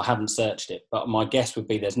guess. I haven't searched it, but my guess would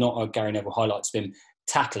be there's not a Gary Neville highlights of him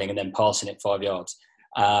tackling and then passing it 5 yards.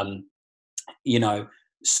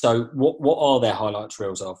 So what are there highlights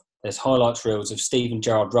reels of? There's highlights reels of Steven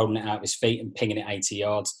Gerrard rolling it out of his feet and pinging it 80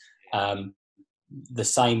 yards. The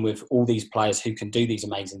same with all these players who can do these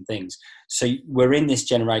amazing things. So we're in this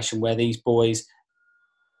generation where these boys,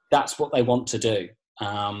 that's what they want to do.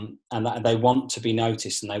 And that they want to be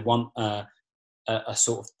noticed, and they want a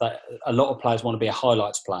lot of players want to be a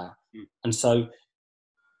highlights player. And so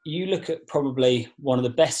you look at probably one of the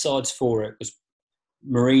best sides for it was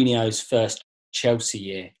Mourinho's first Chelsea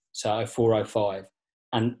year, so 04-05,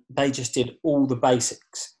 and they just did all the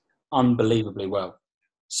basics unbelievably well.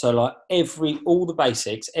 So like all the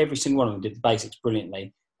basics, every single one of them did the basics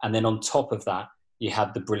brilliantly, and then on top of that you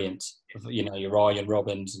had the brilliance of, your Ryan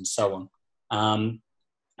Robbins and so on.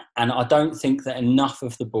 And I don't think that enough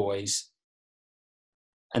of the boys,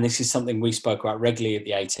 and this is something we spoke about regularly at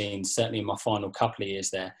the 18s, certainly in my final couple of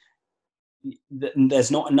years there's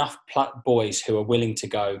not enough boys who are willing to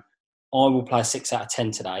go, I will play a 6 out of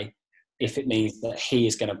 10 today if it means that he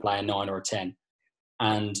is going to play a 9 or a 10.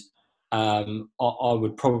 And I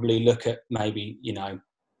would probably look at maybe,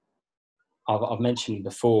 I've mentioned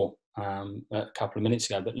before a couple of minutes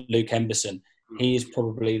ago, but Luke Emberson, he is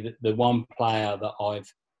probably the one player that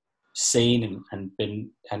I've seen and been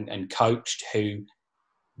and coached who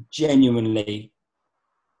genuinely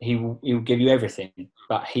he will give you everything,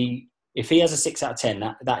 but if he has a 6 out of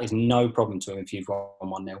 10, that is no problem to him if you've won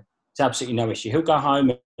 1-0. It's absolutely no issue. He'll go home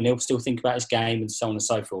and he'll still think about his game and so on and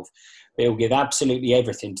so forth. But he'll give absolutely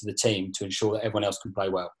everything to the team to ensure that everyone else can play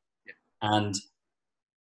well. Yeah. And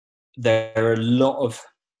there are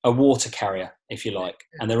a water carrier, if you like.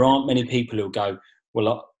 And there aren't many people who'll go,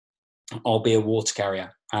 well, I'll be a water carrier.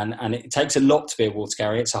 And it takes a lot to be a water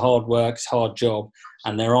carrier. It's a hard work, it's a hard job,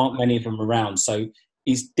 and there aren't many of them around. So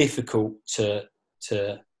it's difficult to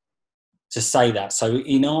say that. So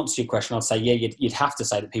in answer to your question, I'd say, yeah, you'd have to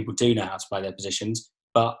say that people do know how to play their positions,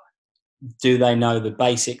 but do they know the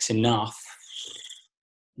basics enough?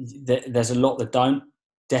 There's a lot that don't,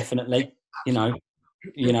 definitely.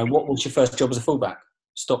 What was your first job as a fullback?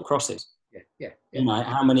 Stop crosses. Yeah.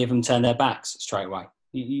 How many of them turn their backs straight away?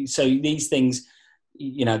 So these things,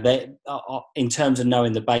 they in terms of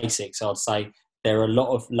knowing the basics, I'd say there are a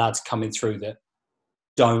lot of lads coming through that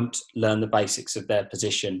don't learn the basics of their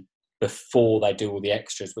position before they do all the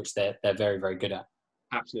extras, which they're very, very good at.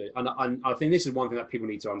 Absolutely. And I think this is one thing that people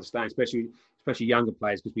need to understand, especially younger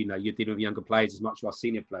players, because we know you're dealing with younger players as much as our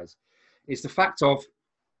senior players. It's the fact of,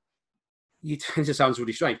 it sounds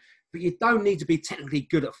really strange, but you don't need to be technically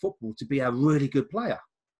good at football to be a really good player.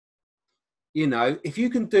 If you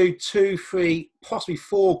can do 2, 3, possibly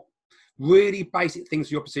 4 really basic things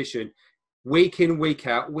for your position, week in, week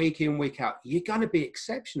out, you're going to be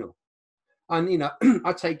exceptional. And,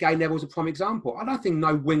 I take Gay Neville as a prime example. I don't think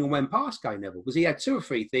no winger went past Gay Neville because he had 2 or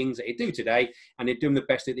 3 things that he'd do today and he'd do them the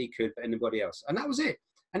best that he could for anybody else. And that was it.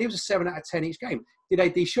 And he was a 7 out of 10 each game. Didier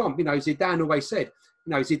Deschamps, Zidane always said,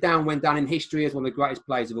 Zidane went down in history as one of the greatest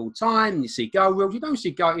players of all time. And you see goal rules. You don't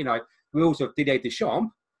see rules of Didier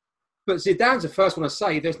Deschamps. But Zidane's the first one to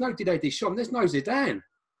say, there's no Didier Deschamps, there's no Zidane.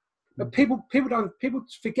 But people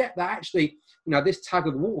forget that actually, this tag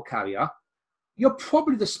of water carrier, you're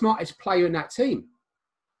probably the smartest player in that team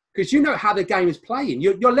because you know how the game is playing.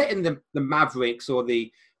 You're letting the Mavericks or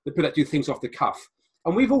the people that do things off the cuff.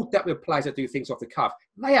 And we've all dealt with players that do things off the cuff.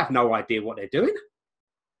 They have no idea what they're doing.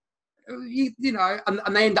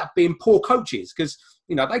 And they end up being poor coaches because,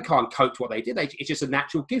 they can't coach what they did. It's just a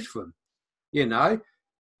natural gift for them,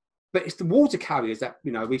 But it's the water carriers that,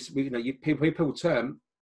 people term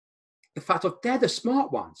the fact of they're the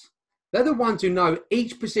smart ones. They're the ones who know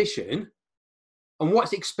each position and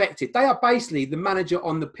what's expected. They are basically the manager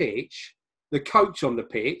on the pitch, the coach on the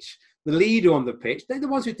pitch, the leader on the pitch. They're the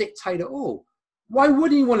ones who dictate it all. Why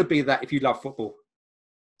wouldn't you want to be that if you love football?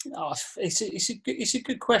 Oh, it's a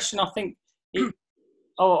good question. I think he's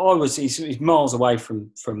miles away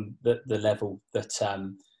from the level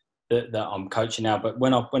that I'm coaching now. But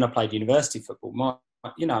when I played university football,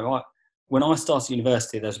 when I started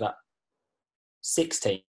university, there was about 6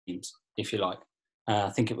 teams, if you like. I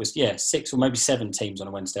think it was 6 or maybe 7 teams on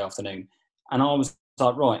a Wednesday afternoon, and I was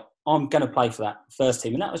like, right, I'm going to play for that first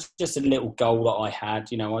team, and that was just a little goal that I had.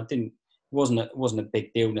 It wasn't a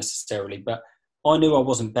big deal necessarily, but I knew I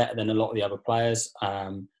wasn't better than a lot of the other players.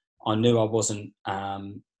 I knew I wasn't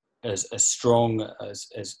as strong as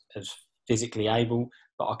physically able,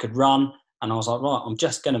 but I could run. And I was like, right, I'm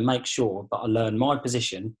just going to make sure that I learn my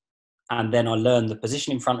position, and then I learn the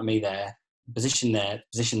position in front of me there, position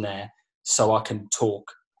there, so I can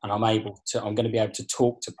talk. And I'm going to be able to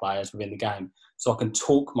talk to players within the game, so I can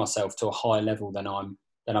talk myself to a higher level than I'm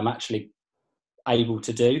actually able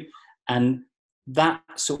to do. And that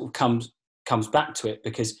sort of comes back to it,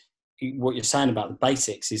 because what you're saying about the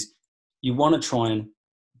basics is you want to try and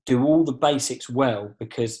do all the basics well,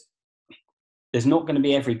 because there's not going to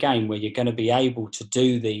be every game where you're going to be able to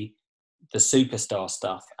do the superstar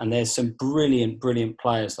stuff. And there's some brilliant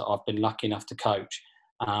players that I've been lucky enough to coach.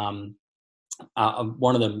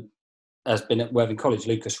 One of them has been at Worthing College,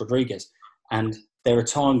 Lucas Rodriguez. And there are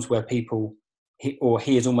times where he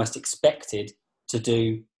is almost expected to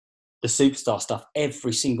do the superstar stuff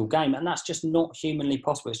every single game. And that's just not humanly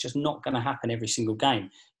possible. It's just not going to happen every single game.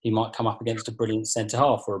 He might come up against a brilliant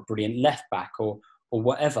centre-half or a brilliant left-back or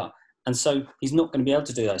whatever. And so he's not going to be able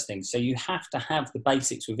to do those things. So you have to have the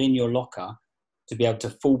basics within your locker to be able to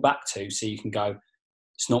fall back to, so you can go,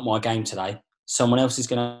 it's not my game today. Someone else is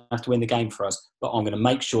going to have to win the game for us, but I'm going to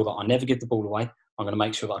make sure that I never give the ball away. I'm going to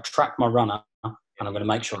make sure that I track my runner, and I'm going to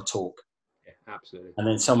make sure I talk. Yeah, absolutely. And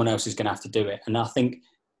then someone else is going to have to do it. And I think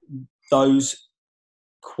those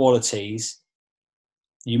qualities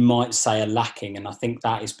you might say are lacking, and I think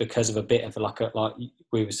that is because of a bit of like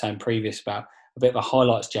we were saying previous about a bit of a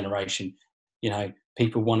highlights generation.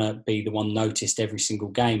 People want to be the one noticed every single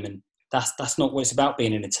game, and that's not what it's about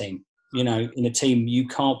being in a team. In a team you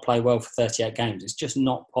can't play well for 38 games. It's just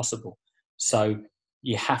not possible. So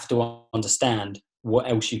you have to understand what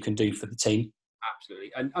else you can do for the team.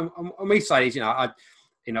 Absolutely. And we say is,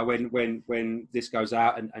 when this goes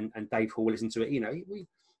out and Dave Hall listens to it,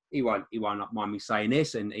 he won't mind me saying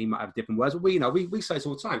this, and he might have different words. But we say this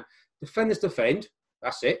all the time. Defenders defend.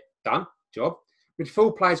 That's it. Done. Job.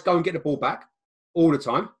 Midfield players go and get the ball back all the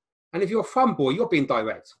time. And if you're a front boy, you're being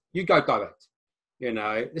direct. You go direct.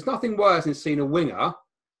 There's nothing worse than seeing a winger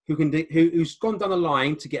who's gone down the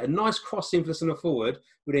line to get a nice cross in for the centre forward,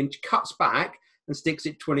 who then cuts back and sticks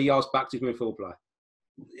it 20 yards back to his midfield player.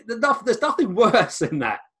 There's nothing worse than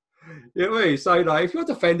that. You know what I mean? So, if you're a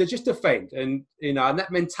defender, just defend. And, and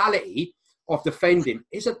that mentality of defending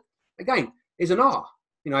is an art.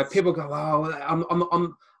 People go, oh,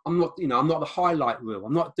 I'm not the highlight reel.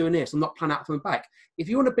 I'm not doing this. I'm not playing out from the back. If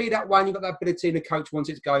you want to be that way and you've got that ability and the coach wants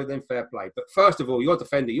it to go, then fair play. But first of all, you're a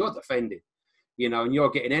defender. You're defending. And you're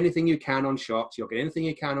getting anything you can on shots. You're getting anything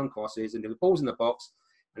you can on crosses. And if the ball's in the box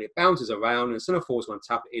and it bounces around and the centre forward's going to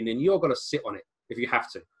tap it in, then you're going to sit on it if you have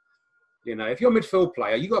to. If you're a midfield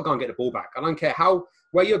player, you've got to go and get the ball back. I don't care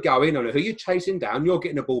where you're going or who you're chasing down, you're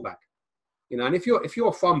getting the ball back. And if you're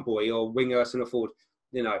a front boy or winger, centre forward,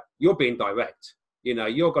 you're being direct.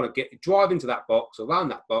 You're going to drive into that box, around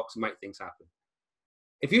that box, and make things happen.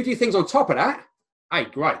 If you do things on top of that, hey,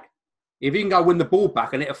 great. If you can go win the ball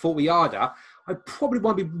back and hit a 40-yarder, I probably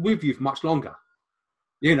won't be with you for much longer.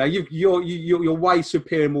 You know, you're way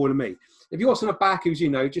superior more than me. If you're on a back who's, you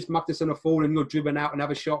know, just mucked us on a fall and you're dribbling out and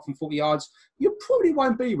have a shot from 40 yards, you probably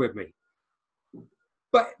won't be with me.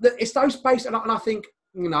 But it's those basics, and I think,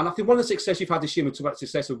 you know, and I think one of the success you've had this year, we talk about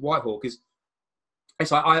success with Whitehawk, is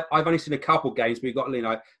it's like I've only seen a couple games, but you've got, you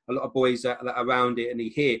know, a lot of boys that are around it, and you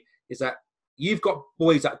hear is that you've got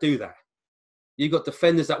boys that do that. You've got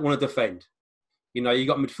defenders that want to defend. You know, you've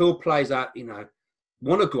got midfield players that, you know,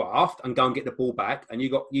 want to graft and go and get the ball back, and you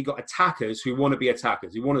got attackers who want to be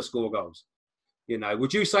attackers, who want to score goals. You know,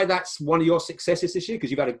 would you say that's one of your successes this year?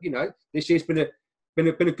 Because you've had you know, this year's been a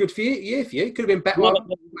good year for you. It could have been better. Yeah.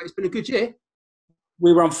 It's been a good year.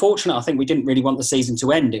 We were unfortunate. I think we didn't really want the season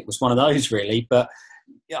to end. It was one of those, really. But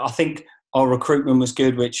I think our recruitment was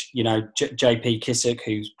good, which, you know, JP Kissick,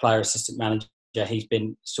 who's player assistant manager, he's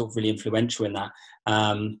been sort of really influential in that.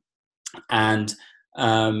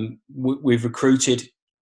 We've recruited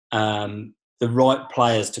the right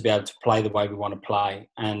players to be able to play the way we want to play.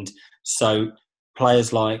 And so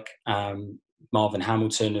players like Marvin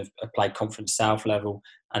Hamilton have played Conference South level,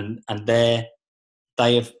 and they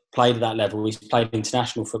have played at that level. He's played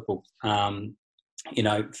international football, you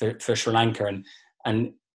know, for Sri Lanka,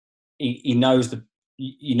 and he knows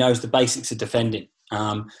the basics of defending.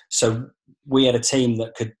 So we had a team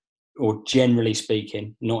that could, or generally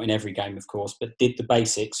speaking, not in every game, of course, but did the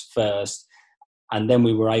basics first, and then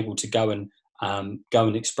we were able to go and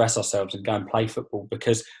express ourselves and go and play football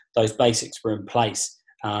because those basics were in place.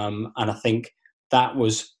 And I think that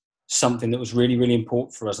was something that was really, really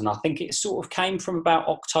important for us. And I think it sort of came from about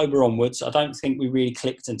October onwards. I don't think we really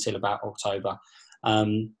clicked until about October.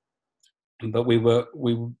 But we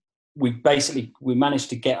managed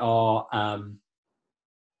to get our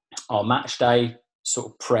match day sort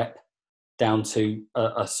of prep down to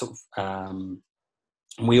a sort of,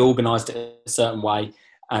 we organised it a certain way,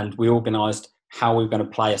 and we organised how we were going to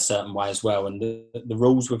play a certain way as well. And the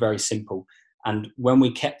rules were very simple. And when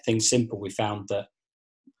we kept things simple, we found that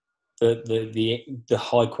the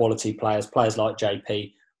high quality players like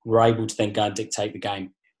JP, were able to then go and dictate the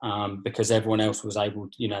game, because everyone else was able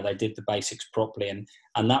to, you know, they did the basics properly. And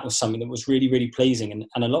that was something that was really, really pleasing.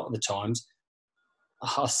 And a lot of the times,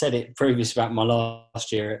 I said it previous about my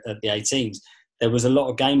last year at the 18s, there was a lot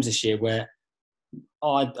of games this year where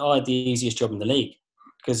I had the easiest job in the league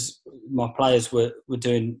because my players were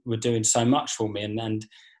doing so much for me.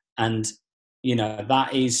 And you know,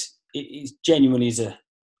 it genuinely is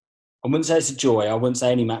I wouldn't say it's a joy. I wouldn't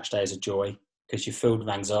say any match day is a joy because you're filled with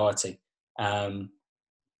anxiety.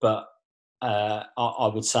 But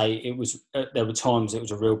I would say there were times it was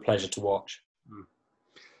a real pleasure to watch.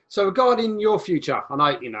 So regarding your future, and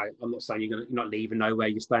I'm not saying you're not leaving nowhere.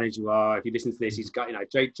 You're staying as you are. If you listen to this,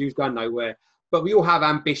 Jude's going nowhere. But we all have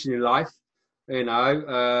ambition in life. You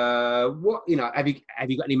know, have you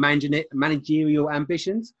got any managerial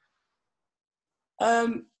ambitions?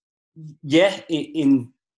 Yeah,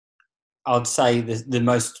 I'd say the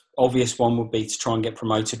most obvious one would be to try and get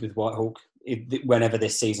promoted with Whitehawk whenever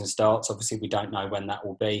this season starts. Obviously, we don't know when that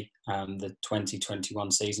will be, the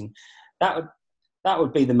 2021 season. That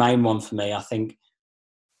would be the main one for me. I think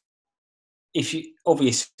if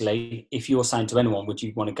you're saying to anyone, would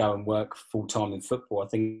you want to go and work full-time in football? I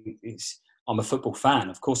think I'm a football fan.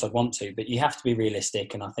 Of course, I'd want to, but you have to be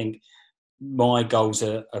realistic. And I think my goals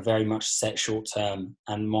are very much set short-term.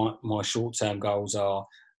 And my short-term goals are,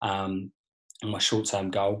 my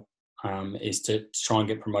short-term goal is to try and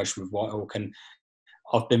get promotion with Whitehawk. And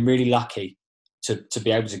I've been really lucky to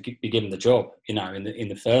be able to be given the job, you know, in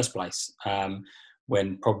the first place.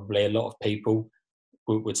 When probably a lot of people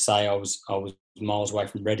would say I was miles away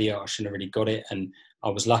from ready, I shouldn't have really got it, and I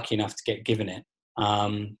was lucky enough to get given it.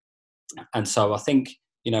 And so I think,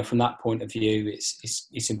 you know, from that point of view,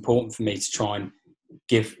 it's important for me to try and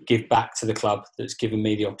give back to the club that's given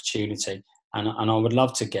me the opportunity, and I would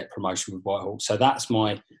love to get promotion with Whitehawk. So that's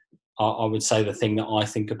I would say the thing that I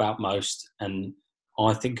think about most, and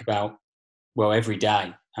I think about every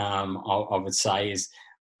day. I would say is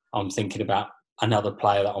I'm thinking about another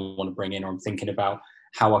player that I want to bring in, or I'm thinking about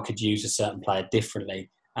how I could use a certain player differently.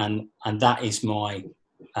 And that is my,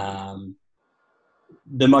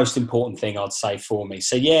 the most important thing I'd say for me.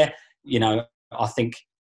 So yeah, you know, I think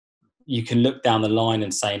you can look down the line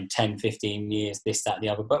and say in 10, 15 years, this, that, the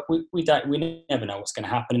other, but we never know what's going to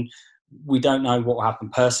happen. We don't know what will happen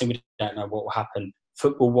personally. We don't know what will happen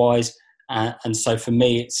football wise. And so for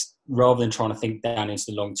me, it's rather than trying to think down into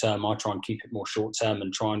the long term, I try and keep it more short term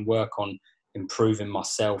and try and work on improving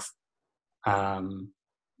myself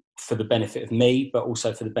for the benefit of me, but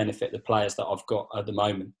also for the benefit of the players that I've got at the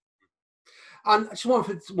moment. And just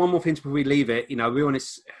one more thing before we leave it. You know, we're in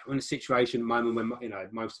a situation at the moment when, you know,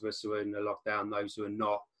 most of us are in the lockdown, those who are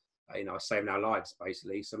not, you know, are saving our lives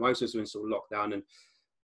basically. So most of us are in sort of lockdown, and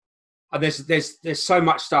there's so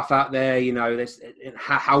much stuff out there. You know,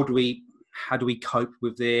 how do we cope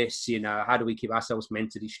with this? You know, how do we keep ourselves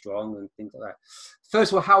mentally strong and things like that?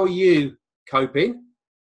 First of all, how are you coping?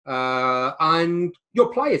 And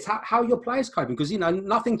your players, how are your players coping? Because, you know,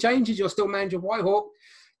 nothing changes. You're still manager of Whitehawk.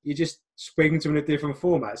 You're just speaking to them in a different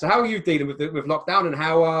format. So how are you dealing with lockdown, and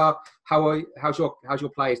how's your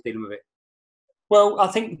players dealing with it? Well, I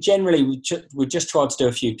think generally we just tried to do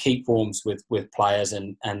a few keep warms with players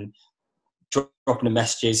and dropping the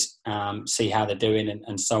messages, see how they're doing,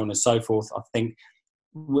 and so on and so forth. I think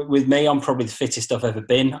with me, I'm probably the fittest I've ever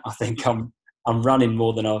been. I think I'm running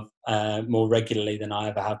more regularly than I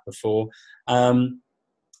ever have before, and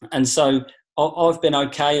so I've been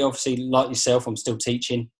okay. Obviously, like yourself, I'm still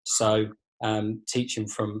teaching, so teaching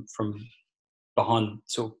from behind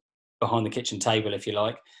the kitchen table, if you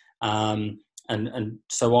like, and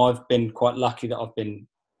so I've been quite lucky that I've been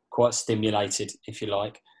quite stimulated, if you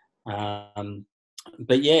like.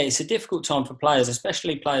 But yeah, it's a difficult time for players,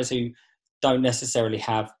 especially players who don't necessarily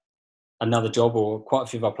have another job, or quite a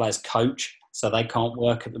few of our players coach, so they can't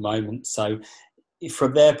work at the moment. So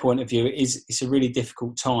from their point of view, it's a really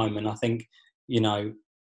difficult time, and I think, you know,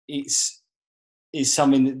 it's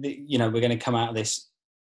something that, you know, we're going to come out of this,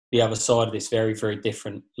 the other side of this, very, very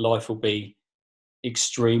different. Life will be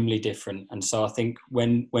extremely different, and so I think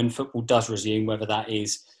when football does resume, whether that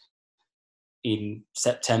is in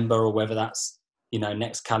September or whether that's, you know,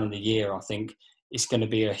 next calendar year, I think it's going to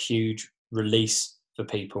be a huge release for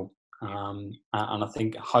people, and I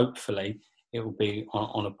think hopefully it will be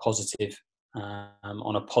on a positive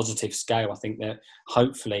scale. I think that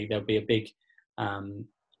hopefully there'll be a big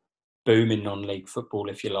boom in non-league football,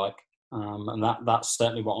 if you like, and that's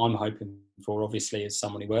certainly what I'm hoping for. Obviously, as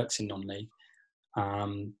someone who works in non-league,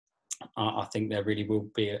 I think there really will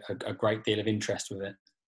be a great deal of interest with it.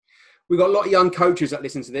 We've got a lot of young coaches that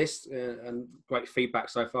listen to this, and great feedback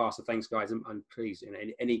so far. So thanks, guys, and please, you know,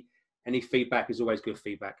 any feedback is always good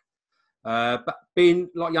feedback. But being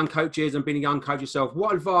a lot of young coaches and being a young coach yourself,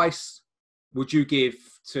 what advice would you give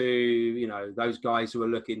to, you know, those guys who are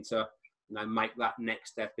looking to, you know, make that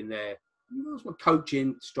next step in their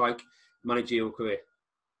coaching / managerial career?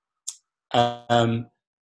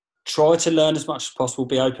 Try to learn as much as possible.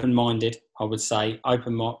 Be open-minded. I would say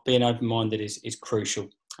being open-minded is crucial.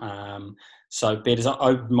 So be as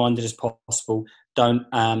open-minded as possible. Don't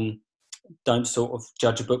sort of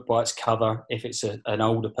judge a book by its cover. If it's an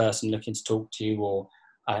older person looking to talk to you, or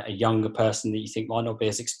a younger person that you think might not be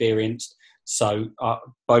as experienced. So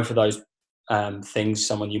both of those things,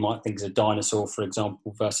 someone you might think is a dinosaur, for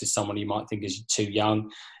example, versus someone you might think is too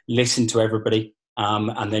young. Listen to everybody,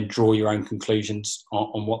 and then draw your own conclusions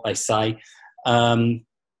on what they say.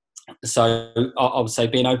 So I would say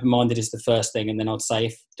being open-minded is the first thing, and then I'd say,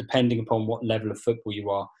 if depending upon what level of football you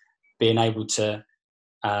are, being able to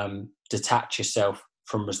detach yourself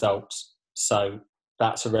from results. So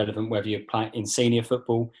that's irrelevant whether you're playing in senior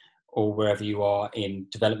football or wherever you are in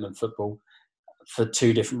development football, for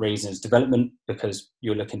two different reasons. Development, because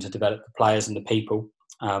you're looking to develop the players and the people,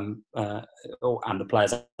 and the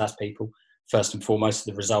players as people. First and foremost,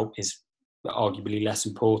 the result is arguably less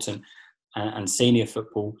important. And senior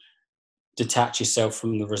football, detach yourself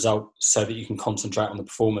from the result so that you can concentrate on the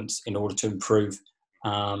performance in order to improve,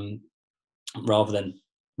 rather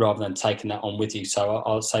than taking that on with you. So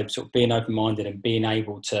I'll say sort of being open-minded and being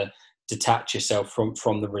able to detach yourself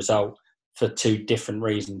from the result for two different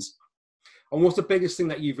reasons. And what's the biggest thing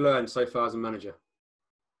that you've learned so far as a manager?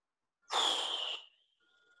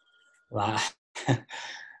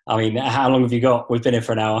 I mean, how long have you got? We've been here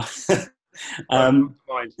for an hour.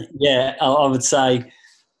 Yeah, I would say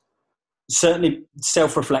certainly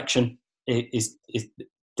self-reflection is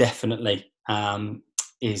definitely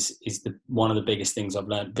is one of the biggest things I've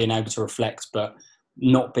learned. Being able to reflect, but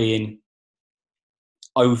not being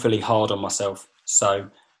overly hard on myself. So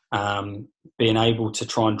being able to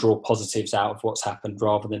try and draw positives out of what's happened,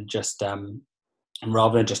 rather than just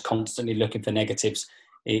constantly looking for negatives,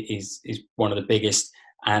 is one of the biggest.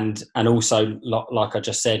 And also, like I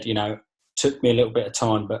just said, you know, took me a little bit of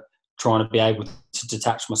time, but trying to be able to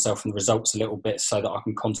detach myself from the results a little bit so that I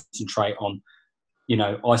can concentrate on, you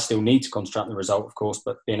know, I still need to concentrate on the result, of course,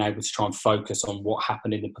 but being able to try and focus on what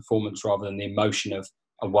happened in the performance rather than the emotion of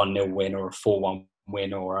a 1-0 win or a 4-1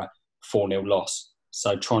 win or a 4-0 loss.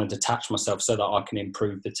 So trying to detach myself so that I can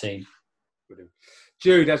improve the team. Brilliant.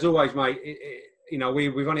 Jude, as always, mate, you know,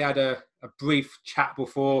 we've only had a brief chat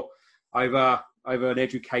before over an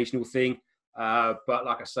educational thing. But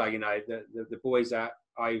like I say, the boys that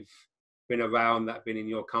I've been around, that have been in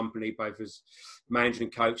your company, both as manager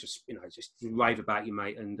and coach, just rave about you,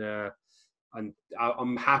 mate. And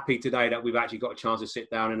I'm happy today that we've actually got a chance to sit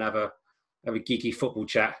down and have a geeky football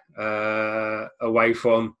chat away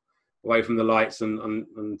from the lights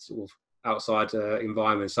and sort of outside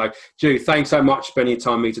environment. So, Jude, thanks so much for spending your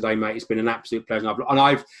time with me today, mate. It's been an absolute pleasure. And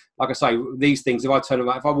I've, like I say, these things, if I turn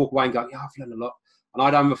around, if I walk away and go, yeah, I've learned a lot, and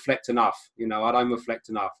I don't reflect enough, I don't reflect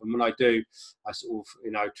enough. And when I do, I sort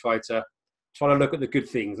of, try to look at the good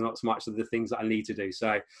things, not so much of the things that I need to do.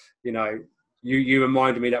 So, you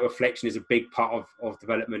reminded me that reflection is a big part of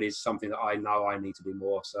development, is something that I know I need to do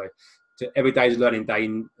more. So every day is a learning day,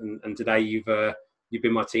 and today you've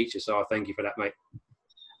been my teacher. So I thank you for that, mate.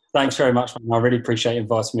 Thanks very much, man. I really appreciate you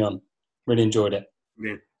inviting me on. Really enjoyed it.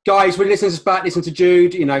 Yeah. Guys, when listening to us back, listen to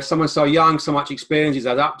Jude, someone so young, so much experience, he's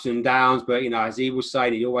had ups and downs, but, as he was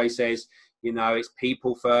saying, he always says, it's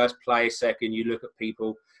people first, players second, you look at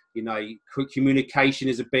people, communication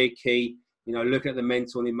is a big key, look at the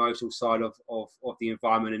mental and emotional side of the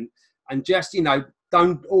environment, and just,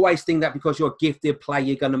 don't always think that because you're a gifted player,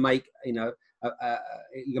 you're going to make, you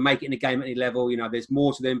can make it in a game at any level. There's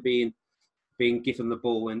more to them being given the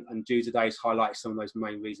ball, and Jude today's highlighted some of those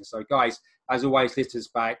main reasons. So, guys, as always, listeners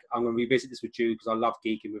back, I'm going to revisit this with Jude because I love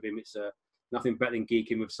geeking with him. It's nothing better than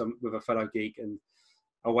geeking with a fellow geek and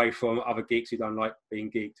away from other geeks who don't like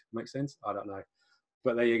being geeked. Make sense? I don't know,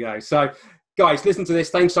 but there you go. So, guys, listen to this.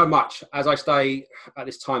 Thanks so much. As I stay at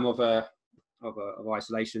this time of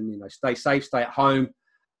isolation, stay safe, stay at home,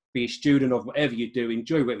 be a student of whatever you do,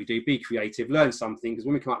 enjoy whatever you do, be creative, learn something, because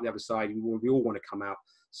when we come out the other side, we all want to come out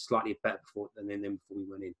slightly better before we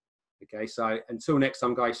went in. Okay, so until next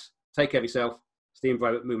time, guys, take care of yourself. Stay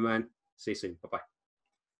involved, move, man. See you soon. Bye-bye.